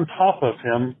was on top of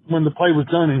him when the play was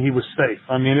done, and he was safe.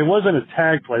 I mean, it wasn't a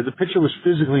tag play. The pitcher was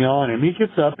physically on him. He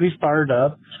gets up and he's fired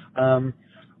up.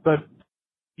 But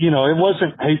it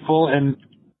wasn't hateful. And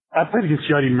I played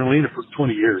against Yadier Molina for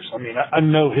 20 years. I mean, I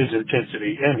know his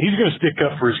intensity, and he's going to stick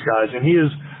up for his guys. And he is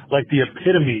like the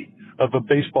epitome of a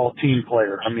baseball team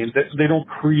player. I mean, they don't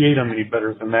create them any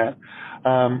better than that.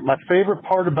 My favorite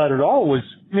part about it all was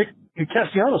Nick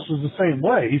Castellanos was the same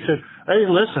way. He said, hey,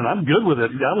 listen, I'm good with it.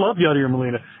 I love Yadier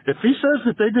Molina. If he says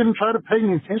that they didn't try to pay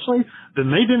me intentionally, then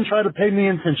they didn't try to pay me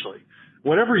intentionally.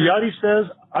 Whatever Yadi says,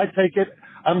 I take it.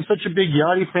 I'm such a big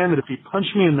Yadi fan that if he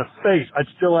punched me in the face, I'd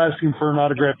still ask him for an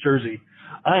autographed jersey.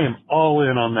 I am all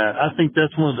in on that. I think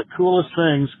that's one of the coolest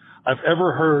things I've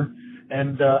ever heard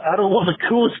And out of one of the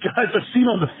coolest guys I've seen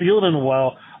on the field in a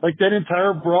while, like that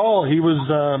entire brawl, he was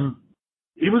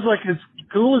like as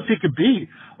cool as he could be.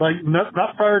 Like not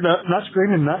fired up, not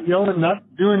screaming, not yelling, not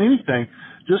doing anything.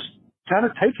 Just kind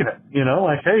of taking it,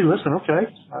 like, hey, listen, okay,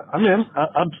 I'm in.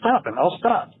 I'm stopping. I'll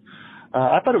stop.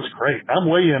 I thought it was great. I'm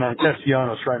way in on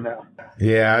Castellanos right now.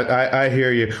 Yeah, I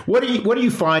hear you. What are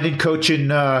you finding coaching,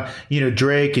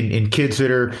 Drake and kids that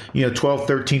are, 12,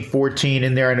 13, 14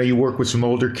 in there? I know you work with some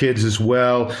older kids as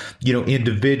well,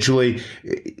 individually.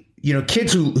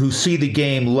 Kids who see the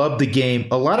game, love the game.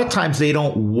 A lot of times they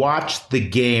don't watch the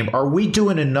game. Are we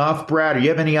doing enough, Brad? Do you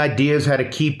have any ideas how to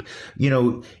keep,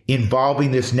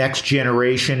 involving this next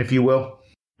generation, if you will?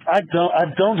 I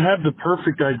don't have the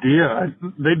perfect idea.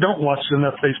 They don't watch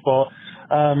enough baseball.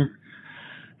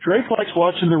 Drake likes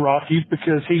watching the Rockies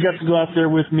because he got to go out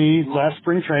there with me last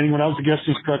spring training when I was a guest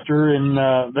instructor, and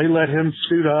they let him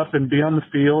suit up and be on the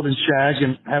field and shag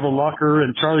and have a locker,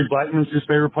 and Charlie Blackmon's his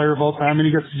favorite player of all time, and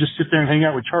he gets to just sit there and hang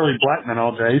out with Charlie Blackmon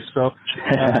all day. So,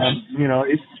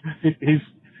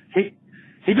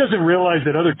 he doesn't realize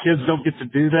that other kids don't get to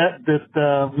do that,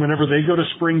 whenever they go to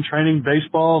spring training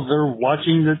baseball, they're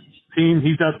watching the team.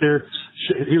 He was out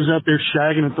there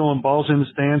shagging and throwing balls in the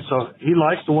stands. So he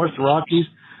likes to watch the Rockies.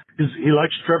 He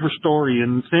likes Trevor Story,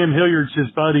 and Sam Hilliard's his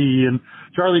buddy, and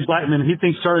Charlie Blackmon. He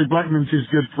thinks Charlie Blackmon's his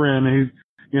good friend.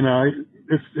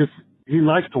 He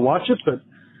likes to watch it, but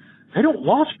they don't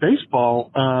watch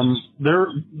baseball.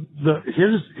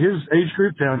 His age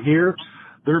group down here,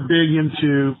 they're big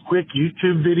into quick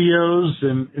YouTube videos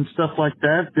and stuff like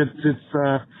that. It's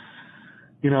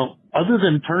other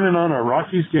than turning on a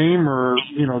Rockies game or,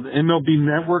 the MLB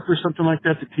network or something like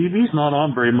that, the TV's not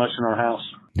on very much in our house.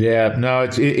 Yeah, no,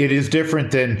 it is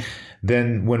different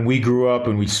than when we grew up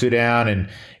and we sit down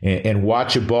and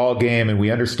watch a ball game and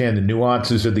we understand the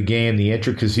nuances of the game, the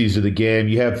intricacies of the game.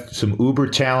 You have some uber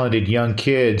talented young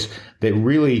kids that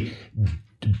really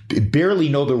barely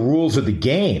know the rules of the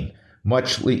game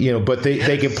much, but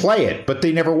they can play it, but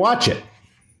they never watch it.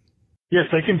 Yes,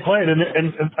 they can play it,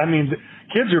 and I mean, the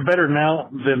kids are better now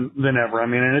than ever. I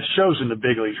mean, and it shows in the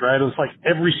big leagues, right? It's like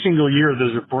every single year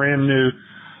there's a brand new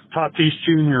Tatis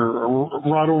Jr. or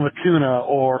Ronald Acuna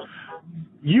or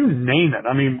you name it.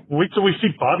 I mean, wait till we see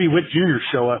Bobby Witt Jr.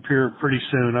 show up here pretty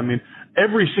soon. I mean,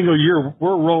 every single year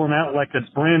we're rolling out like a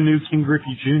brand new King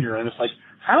Griffey Jr. And it's like,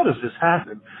 how does this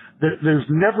happen? There's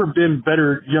never been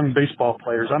better young baseball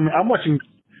players. I mean, I'm watching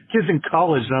kids in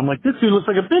college and I'm like, this dude looks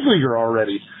like a big leaguer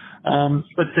already.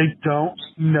 But they don't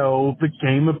know the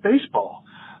game of baseball.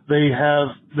 They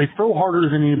throw harder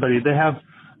than anybody. They have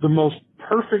the most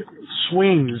perfect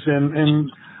swings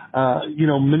and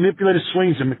manipulated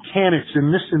swings and mechanics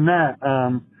and this and that.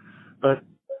 But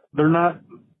they're not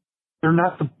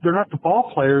the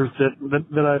ball players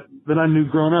that I knew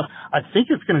growing up. I think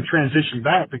it's going to transition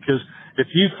back because if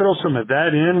you throw some of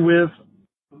that in with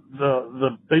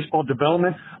the baseball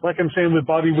development, like I'm saying with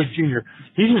Bobby Witt Jr.,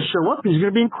 he's going to show up and he's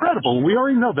going to be incredible. We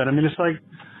already know that. I mean, it's like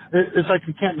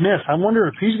you can't miss. I wonder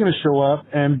if he's going to show up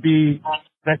and be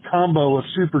that combo of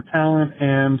super talent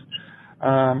and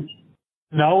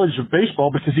knowledge of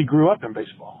baseball because he grew up in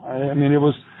baseball. I mean, it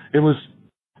was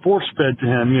force-fed to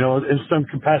him, in some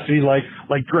capacity, like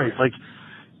Drake. Like,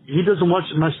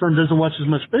 my son doesn't watch as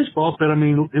much baseball, but I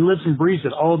mean, he lives and breathes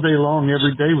it all day long,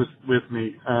 every day with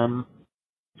me.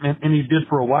 And he did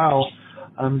for a while,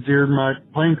 during my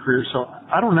playing career. So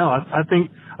I don't know. I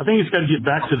think it's got to get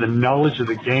back to the knowledge of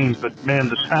the game, but man,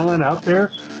 the talent out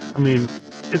there, I mean,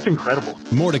 it's incredible.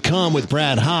 More to come with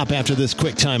Brad Hawpe after this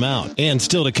quick timeout. And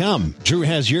still to come, Drew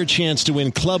has your chance to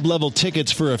win club-level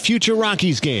tickets for a future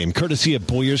Rockies game, courtesy of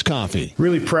Boyer's Coffee.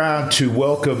 Really proud to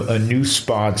welcome a new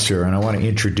sponsor, and I want to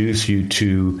introduce you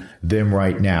to them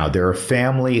right now. They're a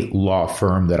family law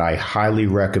firm that I highly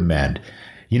recommend.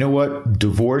 You know what?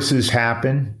 Divorces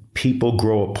happen. People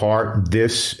grow apart.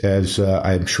 This, as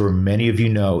I'm sure many of you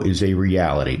know, is a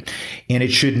reality. And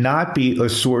it should not be a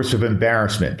source of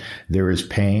embarrassment. There is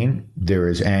pain, there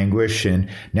is anguish, and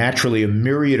naturally a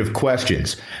myriad of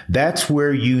questions. That's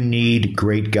where you need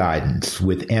great guidance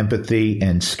with empathy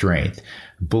and strength.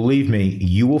 Believe me,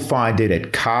 you will find it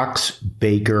at Cox,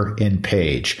 Baker, and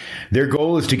Page. Their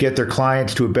goal is to get their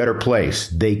clients to a better place.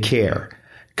 They care.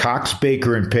 Cox,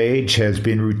 Baker, and Page has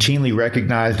been routinely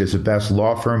recognized as the best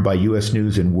law firm by U.S.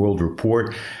 News and World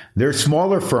Report. They're a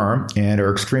smaller firm and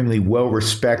are extremely well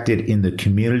respected in the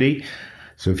community.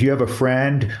 So if you have a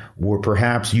friend or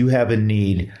perhaps you have a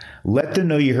need, let them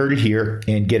know you heard it here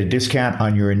and get a discount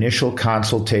on your initial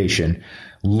consultation.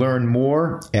 Learn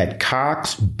more at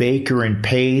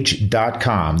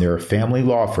coxbakerandpage.com. They're a family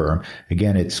law firm.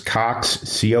 Again, it's Cox,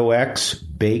 C-O-X,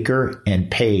 Baker and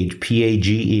Page,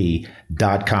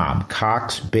 P-A-G-E.com.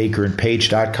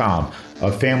 coxbakerandpage.com.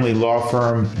 A family law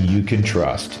firm you can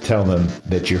trust. Tell them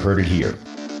that you heard it here.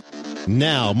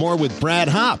 Now, more with Brad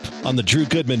Hawpe on the Drew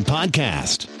Goodman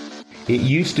Podcast. It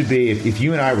used to be, if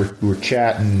you and I were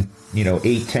chatting,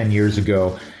 8-10 years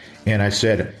ago, and I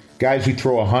said, guys who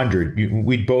throw 100,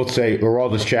 we'd both say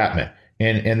Aroldis Chapman,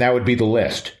 and that would be the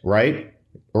list, right?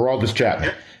 Aroldis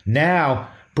Chapman. Now,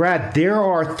 Brad, there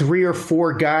are 3 or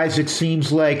 4 guys, it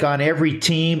seems like, on every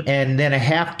team, and then a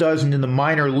half dozen in the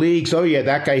minor leagues. Oh yeah,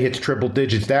 that guy hits triple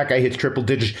digits. That guy hits triple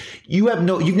digits.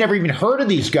 You've never even heard of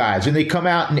these guys, and they come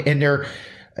out and they're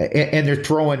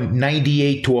throwing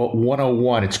 98 to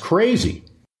 101. It's crazy.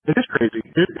 It is crazy.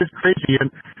 It's crazy,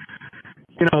 and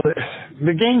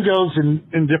the game goes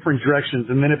in different directions,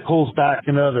 and then it pulls back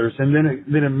in others, and then it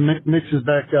mixes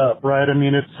back up, right? I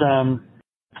mean, it's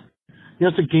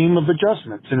it's a game of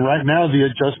adjustments, and right now the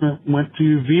adjustment went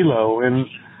to velo, and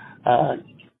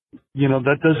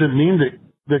that doesn't mean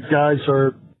that guys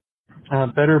are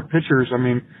better pitchers. I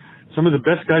mean, some of the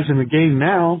best guys in the game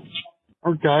now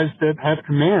are guys that have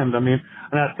command. I mean,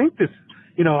 and I think that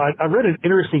I read an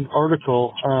interesting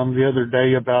article the other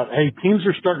day about, hey, teams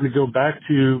are starting to go back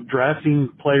to drafting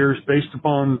players based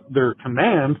upon their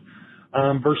command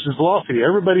versus velocity.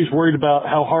 Everybody's worried about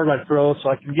how hard I throw so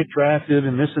I can get drafted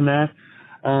and this and that.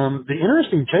 The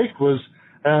interesting take was,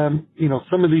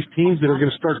 some of these teams that are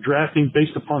going to start drafting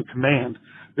based upon command,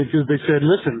 because they said,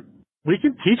 listen, we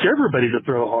can teach everybody to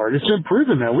throw hard. It's been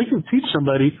proven now. We can teach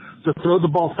somebody to throw the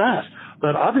ball fast,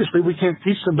 but obviously we can't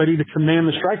teach somebody to command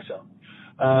the strike zone.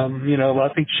 I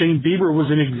think Shane Bieber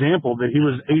was an example that he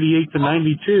was 88 to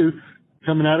 92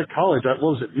 coming out of college. What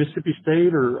was it, Mississippi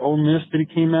State or Ole Miss that he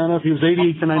came out of? He was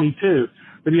 88 to 92,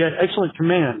 but he had excellent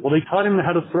command. Well, they taught him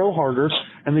how to throw harder,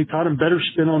 and they taught him better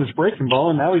spin on his breaking ball,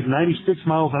 and now he's 96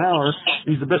 miles an hour.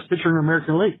 He's the best pitcher in the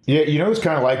American League. Yeah, who's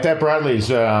kind of like that, Bradley,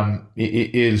 is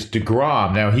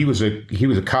DeGrom. Now, he was a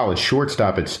college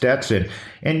shortstop at Stetson,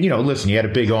 and listen, he had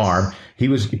a big arm.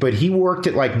 But he worked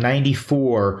at like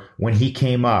 94 when he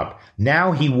came up.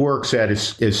 Now he works at,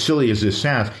 as silly as this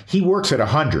sounds, he works at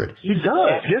 100. He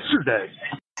does. Yesterday.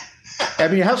 I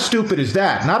mean, how stupid is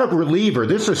that? Not a reliever.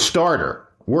 This is a starter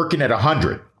working at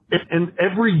 100. And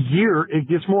every year it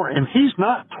gets more. And he's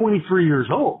not 23 years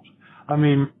old. I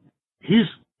mean, he's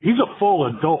a full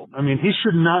adult. I mean, he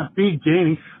should not be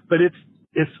gaining, but it's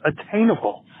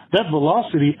attainable. That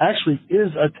velocity actually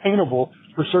is attainable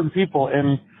for certain people.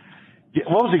 And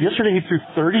what was it? Yesterday he threw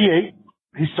 38.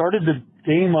 He started the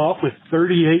game off with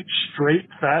 38 straight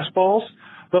fastballs.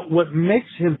 But what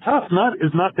makes him tough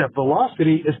is not that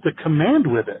velocity, it's the command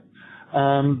with it.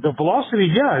 The velocity,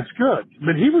 yeah, it's good.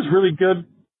 But he was really good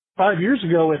 5 years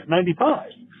ago at 95.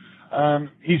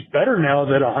 He's better now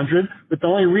at 100. But the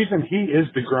only reason he is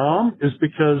DeGrom is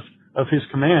because of his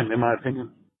command, in my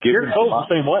opinion. Garrett Cole's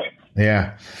the same way.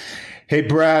 Yeah. Hey,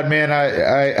 Brad, man,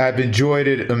 I've enjoyed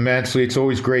it immensely. It's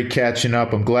always great catching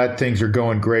up. I'm glad things are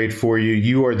going great for you.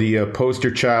 You are the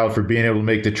poster child for being able to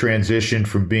make the transition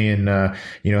from being,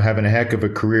 having a heck of a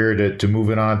career to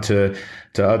moving on to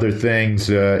other things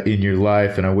in your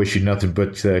life. And I wish you nothing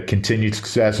but continued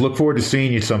success. Look forward to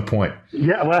seeing you at some point.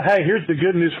 Yeah, well, hey, here's the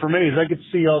good news for me is I get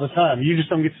to see you all the time. You just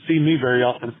don't get to see me very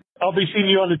often. I'll be seeing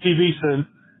you on the TV soon.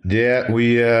 Yeah,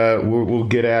 we'll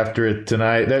get after it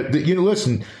tonight.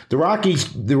 Listen, the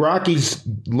Rockies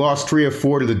lost 3 or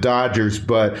 4 to the Dodgers,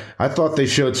 but I thought they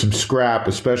showed some scrap,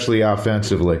 especially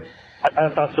offensively. I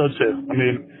thought so too. I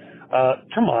mean,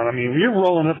 come on. I mean, you're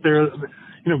rolling up there.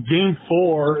 Game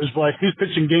 4 is like, who's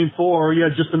pitching Game 4? Yeah,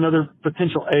 just another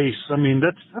potential ace. I mean,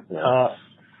 that's stuff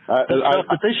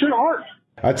that they should aren't.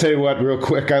 I'll tell you what, real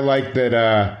quick. I like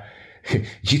that.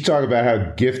 You talk about how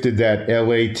gifted that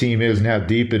LA team is and how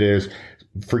deep it is.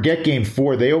 Forget Game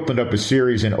 4. They opened up a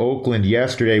series in Oakland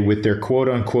yesterday with their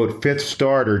quote-unquote 5th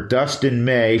starter, Dustin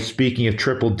May, speaking of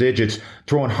triple digits,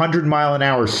 throwing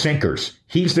 100-mile-an-hour sinkers.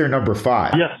 He's their number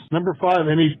 5. Yes, number 5.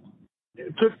 And he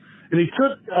took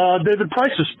David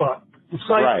Price's spot.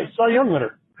 Cy Young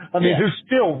winner. I mean, who's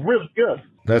still really good.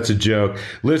 That's a joke.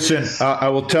 Listen,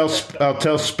 I'll tell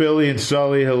Spilly and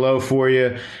Sully hello for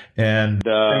you, and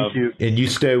thank you. And you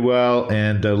stay well,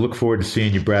 and look forward to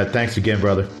seeing you, Brad. Thanks again,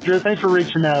 brother. Sure, thanks for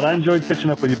reaching out. I enjoyed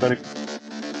catching up with you, buddy.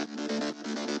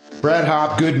 Brad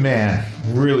Hawpe, good man,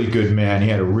 really good man. He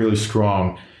had a really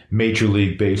strong Major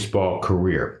League Baseball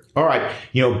career. All right,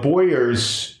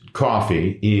 Boyer's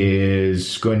Coffee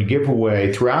is going to give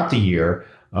away throughout the year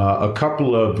a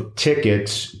couple of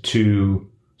tickets to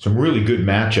some really good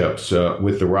matchups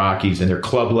with the Rockies, and they're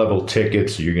club level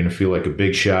tickets, so you're going to feel like a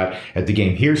big shot at the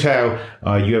game. Here's how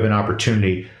you have an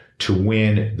opportunity to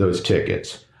win those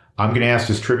tickets. I'm going to ask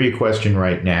this trivia question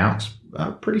right now. It's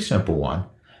a pretty simple one.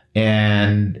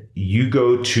 And you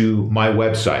go to my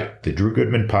website,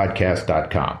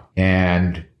 thedrewgoodmanpodcast.com,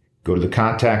 and go to the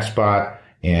contact spot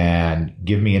and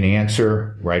give me an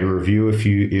answer. Write a review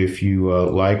if you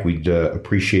like. We'd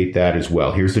appreciate that as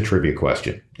well. Here's the trivia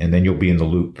question, and then you'll be in the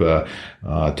loop to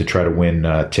try to win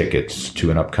tickets to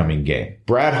an upcoming game.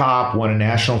 Brad Hawpe won a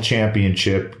national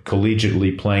championship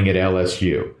collegiately playing at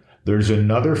LSU. There's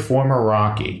another former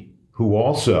Rocky who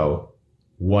also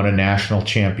won a national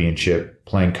championship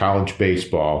playing college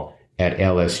baseball at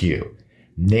LSU.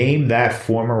 Name that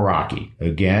former Rocky.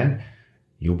 Again,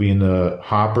 you'll be in the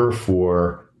hopper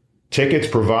for tickets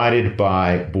provided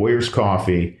by Boyer's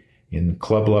Coffee in the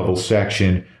club level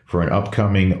section for an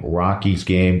upcoming Rockies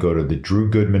game. Go to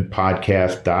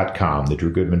thedrewgoodmanpodcast.com,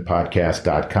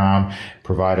 thedrewgoodmanpodcast.com.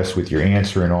 Provide us with your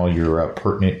answer and all your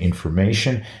pertinent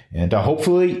information, and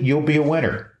hopefully you'll be a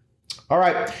winner. All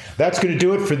right, that's going to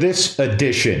do it for this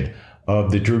edition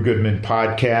of the Drew Goodman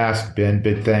Podcast.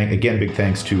 Big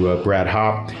thanks to Brad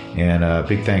Hawpe, and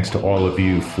big thanks to all of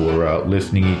you for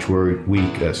listening each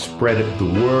week. Spread the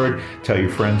word. Tell your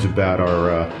friends about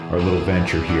our little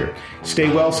venture here. Stay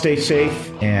well, stay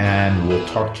safe, and we'll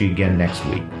talk to you again next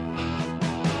week.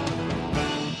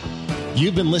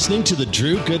 You've been listening to the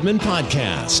Drew Goodman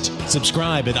Podcast.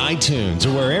 Subscribe at iTunes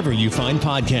or wherever you find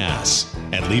podcasts,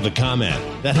 and leave a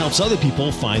comment. That helps other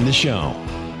people find the show.